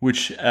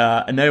 which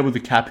enabled the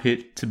cap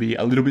hit to be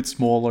a little bit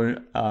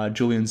smaller.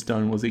 Julian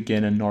Stone was,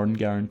 again, a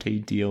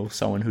non-guaranteed deal,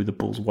 someone who the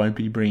Bulls won't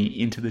be bringing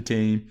into the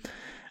team.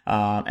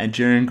 And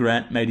Jerian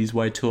Grant made his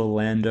way to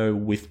Orlando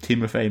with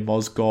Timofey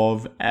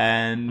Mozgov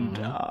and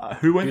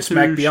who went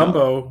Bismack to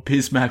Biyombo.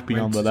 Bismack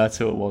Biyombo, that's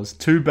who it was.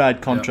 Two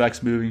bad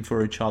contracts moving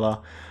for each other.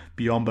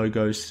 Biyombo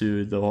goes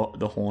to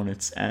the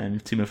Hornets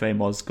and Timofey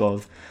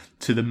Mozgov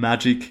to the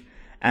Magic.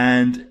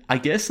 And I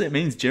guess that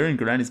means Jerian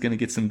Grant is going to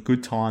get some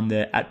good time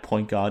there at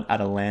point guard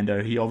at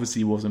Orlando. He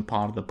obviously wasn't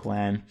part of the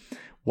plan.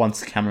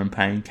 Once Cameron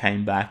Payne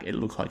came back, it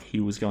looked like he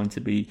was going to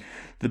be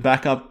the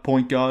backup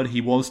point guard.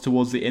 He was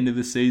towards the end of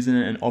the season,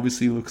 and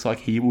obviously looks like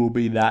he will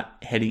be that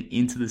heading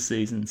into the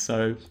season.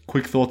 So,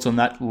 quick thoughts on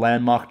that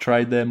landmark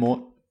trade there,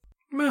 Mort?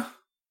 Meh.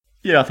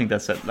 Yeah, I think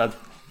that's it. That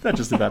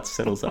just about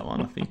settles that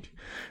one, I think.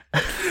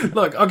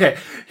 Look, okay,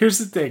 here's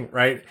the thing,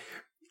 right?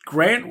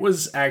 Grant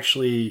was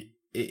actually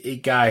a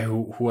guy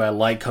who I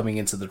liked coming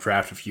into the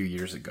draft a few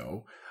years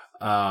ago.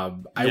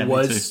 I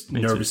was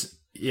nervous.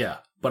 Yeah.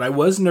 But I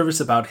was nervous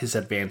about his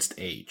advanced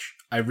age.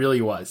 I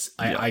really was.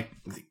 Yeah. I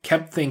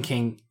kept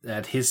thinking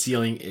that his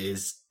ceiling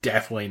is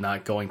definitely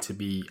not going to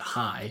be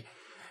high.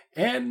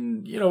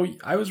 And,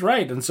 I was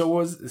right. And so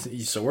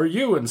were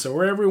you, and so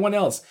were everyone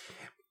else.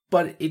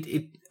 But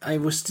I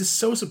was just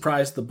so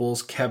surprised the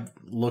Bulls kept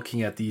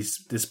looking at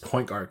this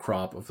point guard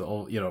crop of the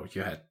old,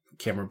 you had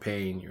Cameron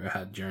Payne, you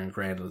had Jerian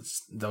Grant,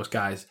 those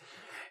guys.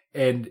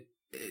 And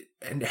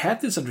had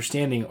this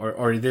understanding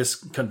or this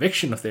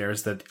conviction of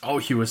theirs that,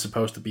 he was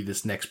supposed to be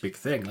this next big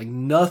thing. Like,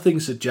 nothing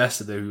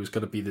suggested that he was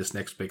going to be this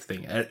next big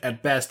thing.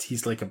 At best,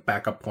 he's like a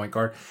backup point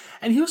guard.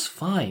 And he was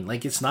fine.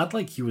 Like, it's not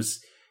like he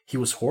was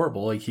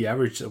horrible. Like, he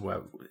averaged,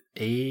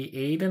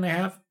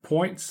 8.5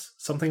 points,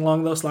 something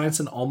along those lines,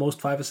 and almost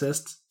 5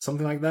 assists,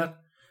 something like that.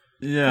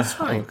 Yeah,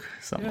 something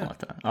like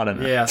that. I don't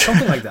know. Yeah,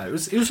 something like that. It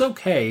was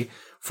okay.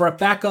 For a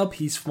backup,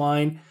 he's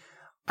fine.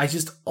 I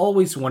just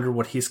always wonder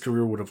what his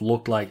career would have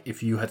looked like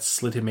if you had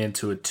slid him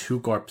into a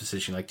 2-guard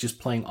position, like just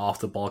playing off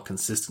the ball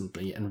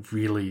consistently and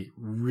really,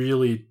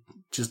 really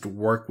just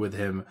work with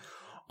him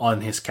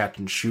on his catch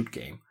and shoot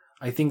game.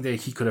 I think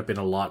that he could have been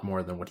a lot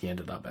more than what he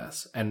ended up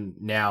as. And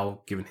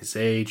now, given his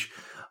age,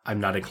 I'm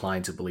not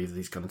inclined to believe that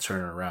he's going to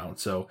turn it around.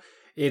 So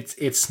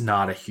it's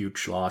not a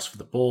huge loss for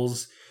the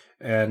Bulls.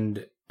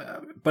 And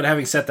but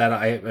having said that,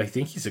 I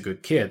think he's a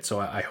good kid.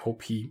 So I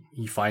hope he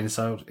finds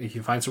a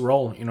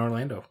role in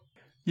Orlando.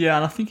 Yeah,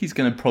 and I think he's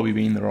going to probably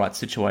be in the right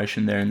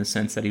situation there in the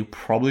sense that he'll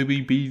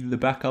probably be the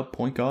backup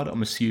point guard.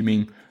 I'm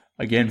assuming,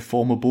 again,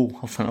 former Bull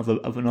of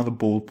another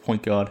Bull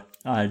point guard,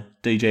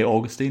 DJ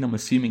Augustine. I'm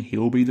assuming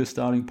he'll be the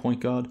starting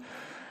point guard.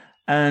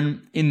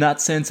 And in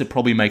that sense, it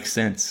probably makes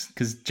sense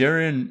because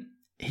Jerian,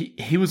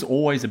 he was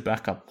always a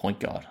backup point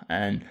guard.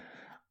 And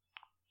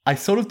I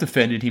sort of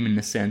defended him in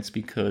a sense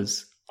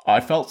because I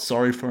felt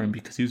sorry for him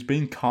because he was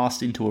being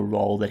cast into a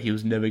role that he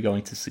was never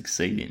going to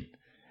succeed in.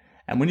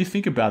 And when you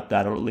think about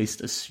that, or at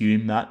least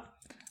assume that,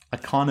 I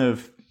kind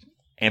of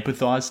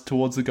empathize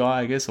towards the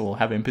guy, I guess, or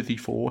have empathy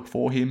for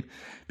him,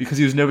 because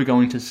he was never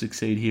going to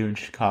succeed here in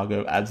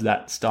Chicago as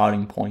that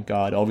starting point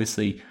guard.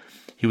 Obviously,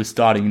 he was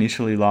starting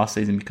initially last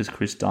season because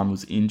Chris Dunn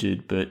was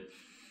injured, but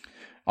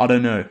I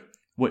don't know.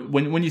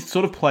 When you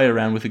sort of play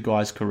around with a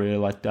guy's career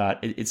like that,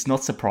 it's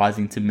not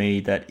surprising to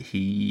me that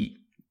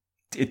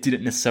it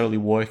didn't necessarily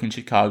work in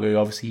Chicago.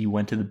 Obviously, he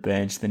went to the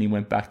bench, then he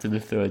went back to the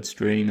third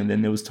string, and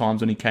then there was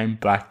times when he came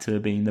back to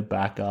being the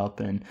backup.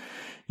 And,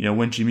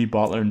 when Jimmy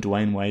Butler and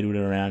Dwayne Wade were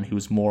around, he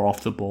was more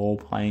off the ball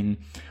playing,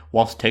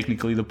 whilst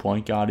technically the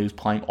point guard, he was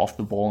playing off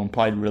the ball and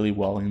played really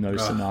well in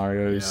those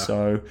scenarios. Yeah.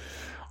 So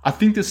I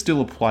think there's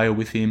still a player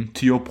with him.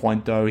 To your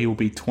point, though, he will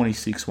be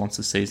 26 once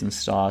the season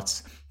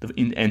starts,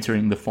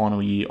 entering the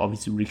final year,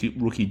 obviously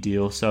rookie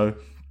deal. So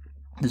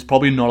there's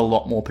probably not a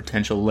lot more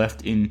potential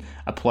left in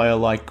a player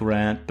like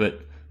Grant,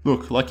 but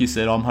look, like you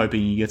said, I'm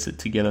hoping he gets it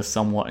together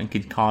somewhat and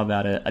can carve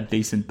out a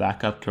decent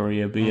backup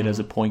career, be it as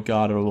a point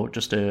guard or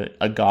just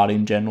a guard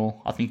in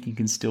general. I think he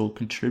can still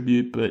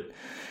contribute, but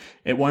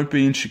it won't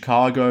be in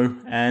Chicago.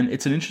 And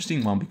it's an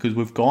interesting one because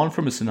we've gone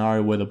from a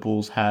scenario where the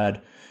Bulls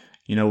had,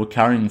 we're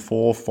carrying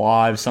 4,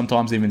 5,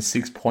 sometimes even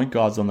 6 point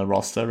guards on the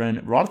roster.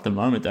 And right at the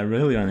moment, they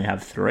really only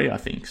have 3, I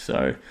think.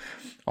 So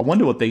I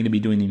wonder what they're going to be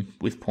doing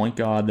with point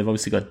guard. They've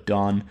obviously got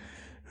Dunn,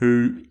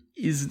 who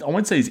is, I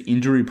won't say he's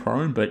injury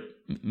prone, but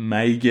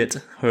may get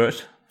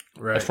hurt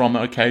from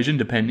occasion,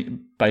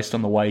 based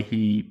on the way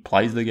he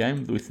plays the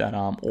game with that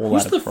all-out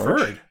approach. Who's the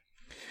third?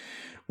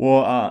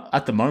 Well,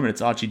 at the moment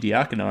it's Archie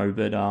Diacono,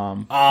 but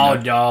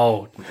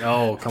no,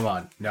 come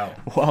on, no.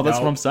 Well, that's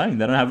what I'm saying.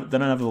 They don't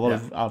have a lot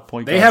of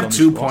point guards. They have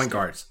 2 point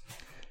guards.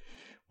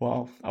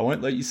 Well, I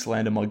won't let you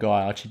slander my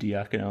guy Archie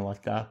Diacono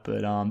like that,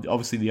 but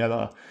obviously the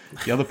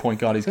other point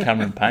guard is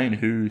Cameron Payne,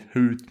 who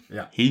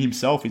he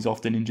himself is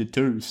often injured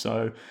too.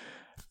 So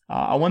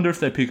I wonder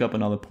if they pick up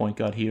another point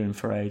guard here in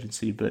free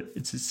agency. But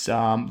it's just,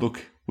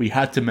 look, we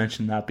had to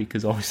mention that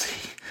because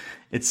obviously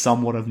it's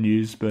somewhat of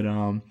news, but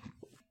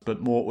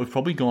more, we've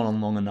probably gone on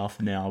long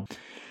enough now.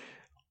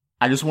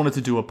 I just wanted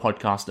to do a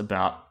podcast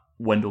about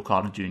Wendell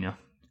Carter Jr.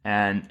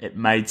 And it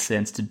made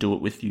sense to do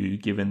it with you,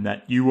 given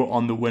that you were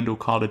on the Wendell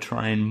Carter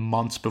train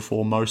months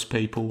before most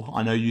people.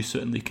 I know you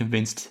certainly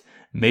convinced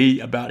me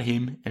about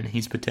him and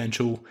his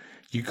potential.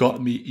 You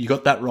got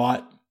that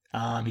right.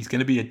 He's going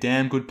to be a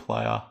damn good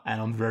player, and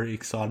I'm very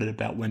excited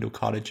about Wendell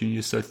Carter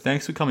Jr. So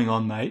thanks for coming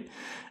on, mate.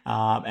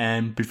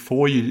 And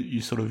before you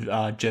sort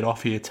of jet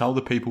off here, tell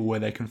the people where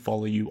they can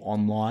follow you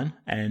online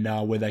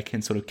and where they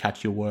can sort of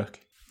catch your work.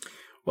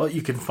 Well,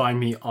 you can find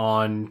me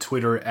on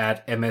Twitter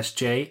at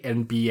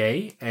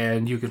MSJNBA,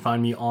 and you can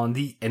find me on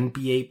the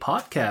NBA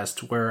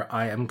podcast, where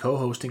I am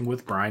co-hosting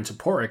with Brian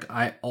Toporek.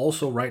 I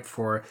also write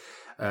for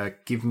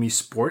Give Me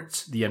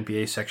Sports, the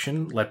NBA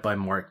section, led by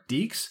Mark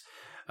Deeks.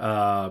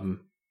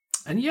 And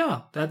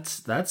yeah,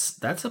 that's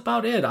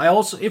about it. I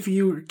also, if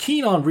you're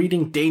keen on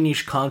reading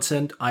Danish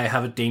content, I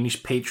have a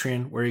Danish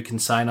Patreon where you can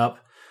sign up.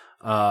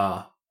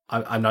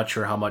 I'm not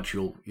sure how much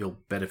you'll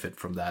benefit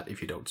from that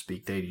if you don't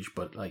speak Danish,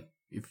 but like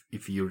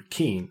if you're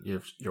keen,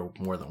 you're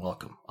more than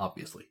welcome,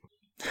 obviously.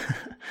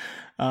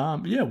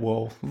 Yeah,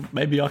 well,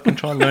 maybe I can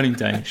try learning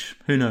Danish.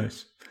 Who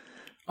knows?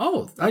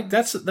 Oh,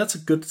 that's a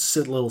good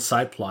little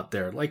side plot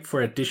there. Like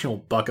for additional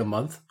 $1 a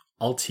month,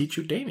 I'll teach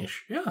you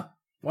Danish. Yeah,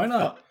 why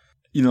not?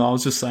 I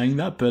was just saying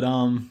that, but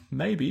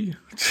maybe.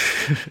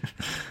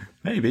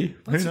 Maybe.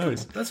 Who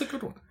knows? That's a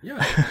good one.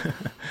 Yeah.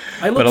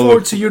 I look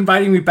forward to you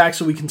inviting me back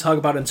so we can talk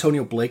about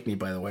Antonio Blakeney,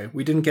 by the way.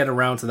 We didn't get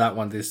around to that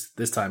one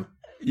this time.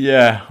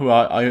 Yeah,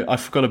 well, I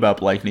forgot about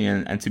Blakeney,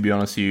 and to be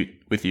honest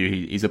with you,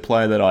 he's a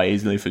player that I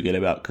easily forget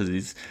about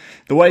because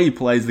the way he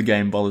plays the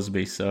game bothers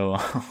me. So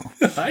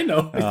I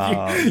know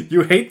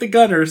you hate the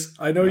Gunners.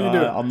 I know you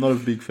do. I'm not a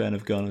big fan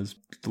of Gunners.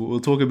 We'll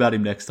talk about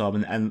him next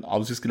time, and I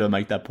was just going to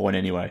make that point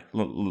anyway.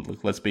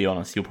 Look, let's be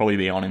honest. He'll probably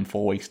be on in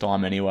 4 weeks'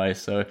 time anyway,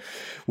 so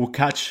we'll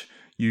catch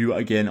you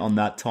again on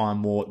that time,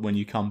 Mort. When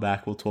you come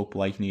back, we'll talk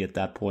Blakeney at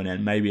that point,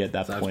 and maybe at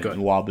that point,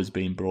 Nwaba's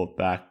been brought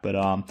back. But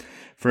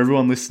for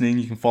everyone listening,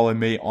 you can follow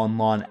me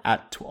online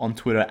on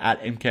Twitter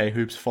at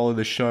MKHoops. Follow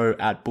the show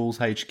at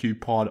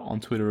BullsHQ Pod on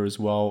Twitter as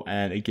well.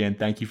 And again,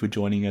 thank you for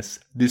joining us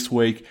this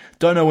week.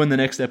 Don't know when the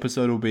next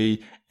episode will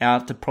be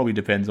out. It probably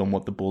depends on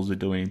what the Bulls are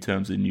doing in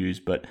terms of news,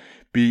 but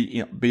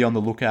be on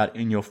the lookout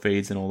in your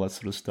feeds and all that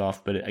sort of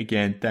stuff. But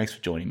again, thanks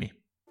for joining me.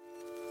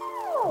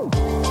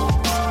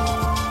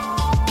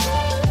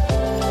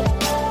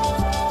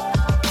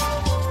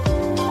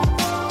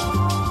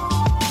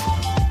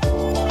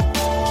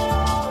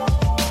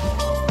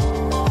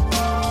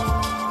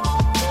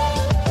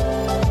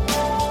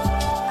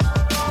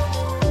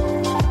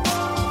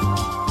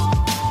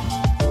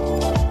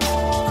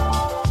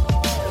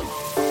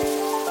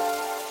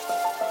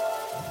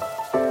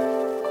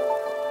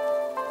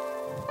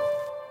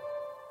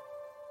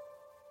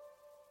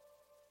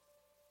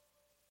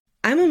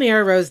 I'm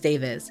Amira Rose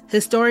Davis,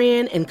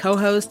 historian and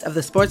co-host of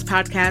the sports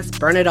podcast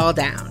Burn It All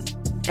Down.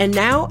 And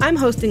now I'm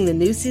hosting the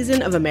new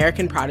season of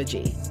American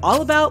Prodigy,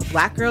 all about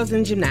Black girls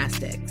in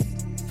gymnastics.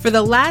 For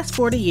the last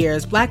 40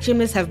 years, Black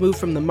gymnasts have moved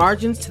from the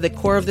margins to the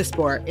core of the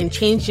sport and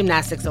changed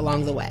gymnastics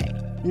along the way.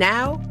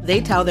 Now, they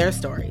tell their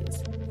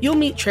stories. You'll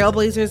meet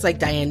trailblazers like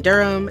Diane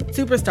Durham,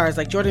 superstars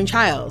like Jordan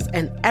Childs,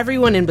 and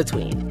everyone in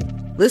between.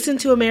 Listen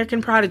to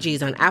American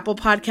Prodigies on Apple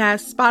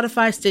Podcasts,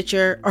 Spotify,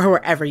 Stitcher, or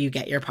wherever you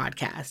get your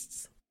podcasts.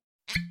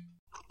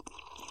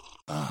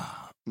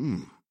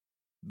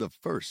 The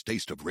first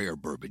taste of rare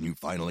bourbon you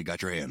finally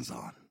got your hands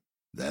on.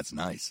 That's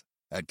nice.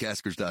 At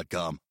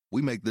Caskers.com,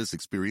 we make this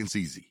experience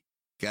easy.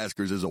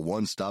 Caskers is a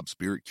one-stop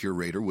spirit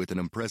curator with an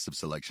impressive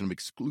selection of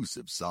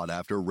exclusive,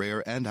 sought-after,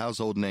 rare, and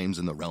household names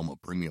in the realm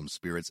of premium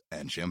spirits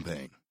and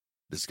champagne.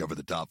 Discover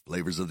the top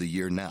flavors of the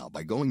year now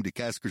by going to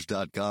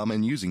Caskers.com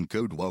and using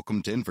code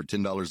WELCOME10 for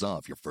 $10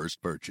 off your first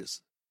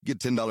purchase. Get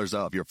 $10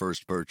 off your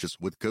first purchase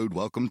with code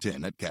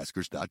WELCOME10 at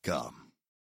Caskers.com.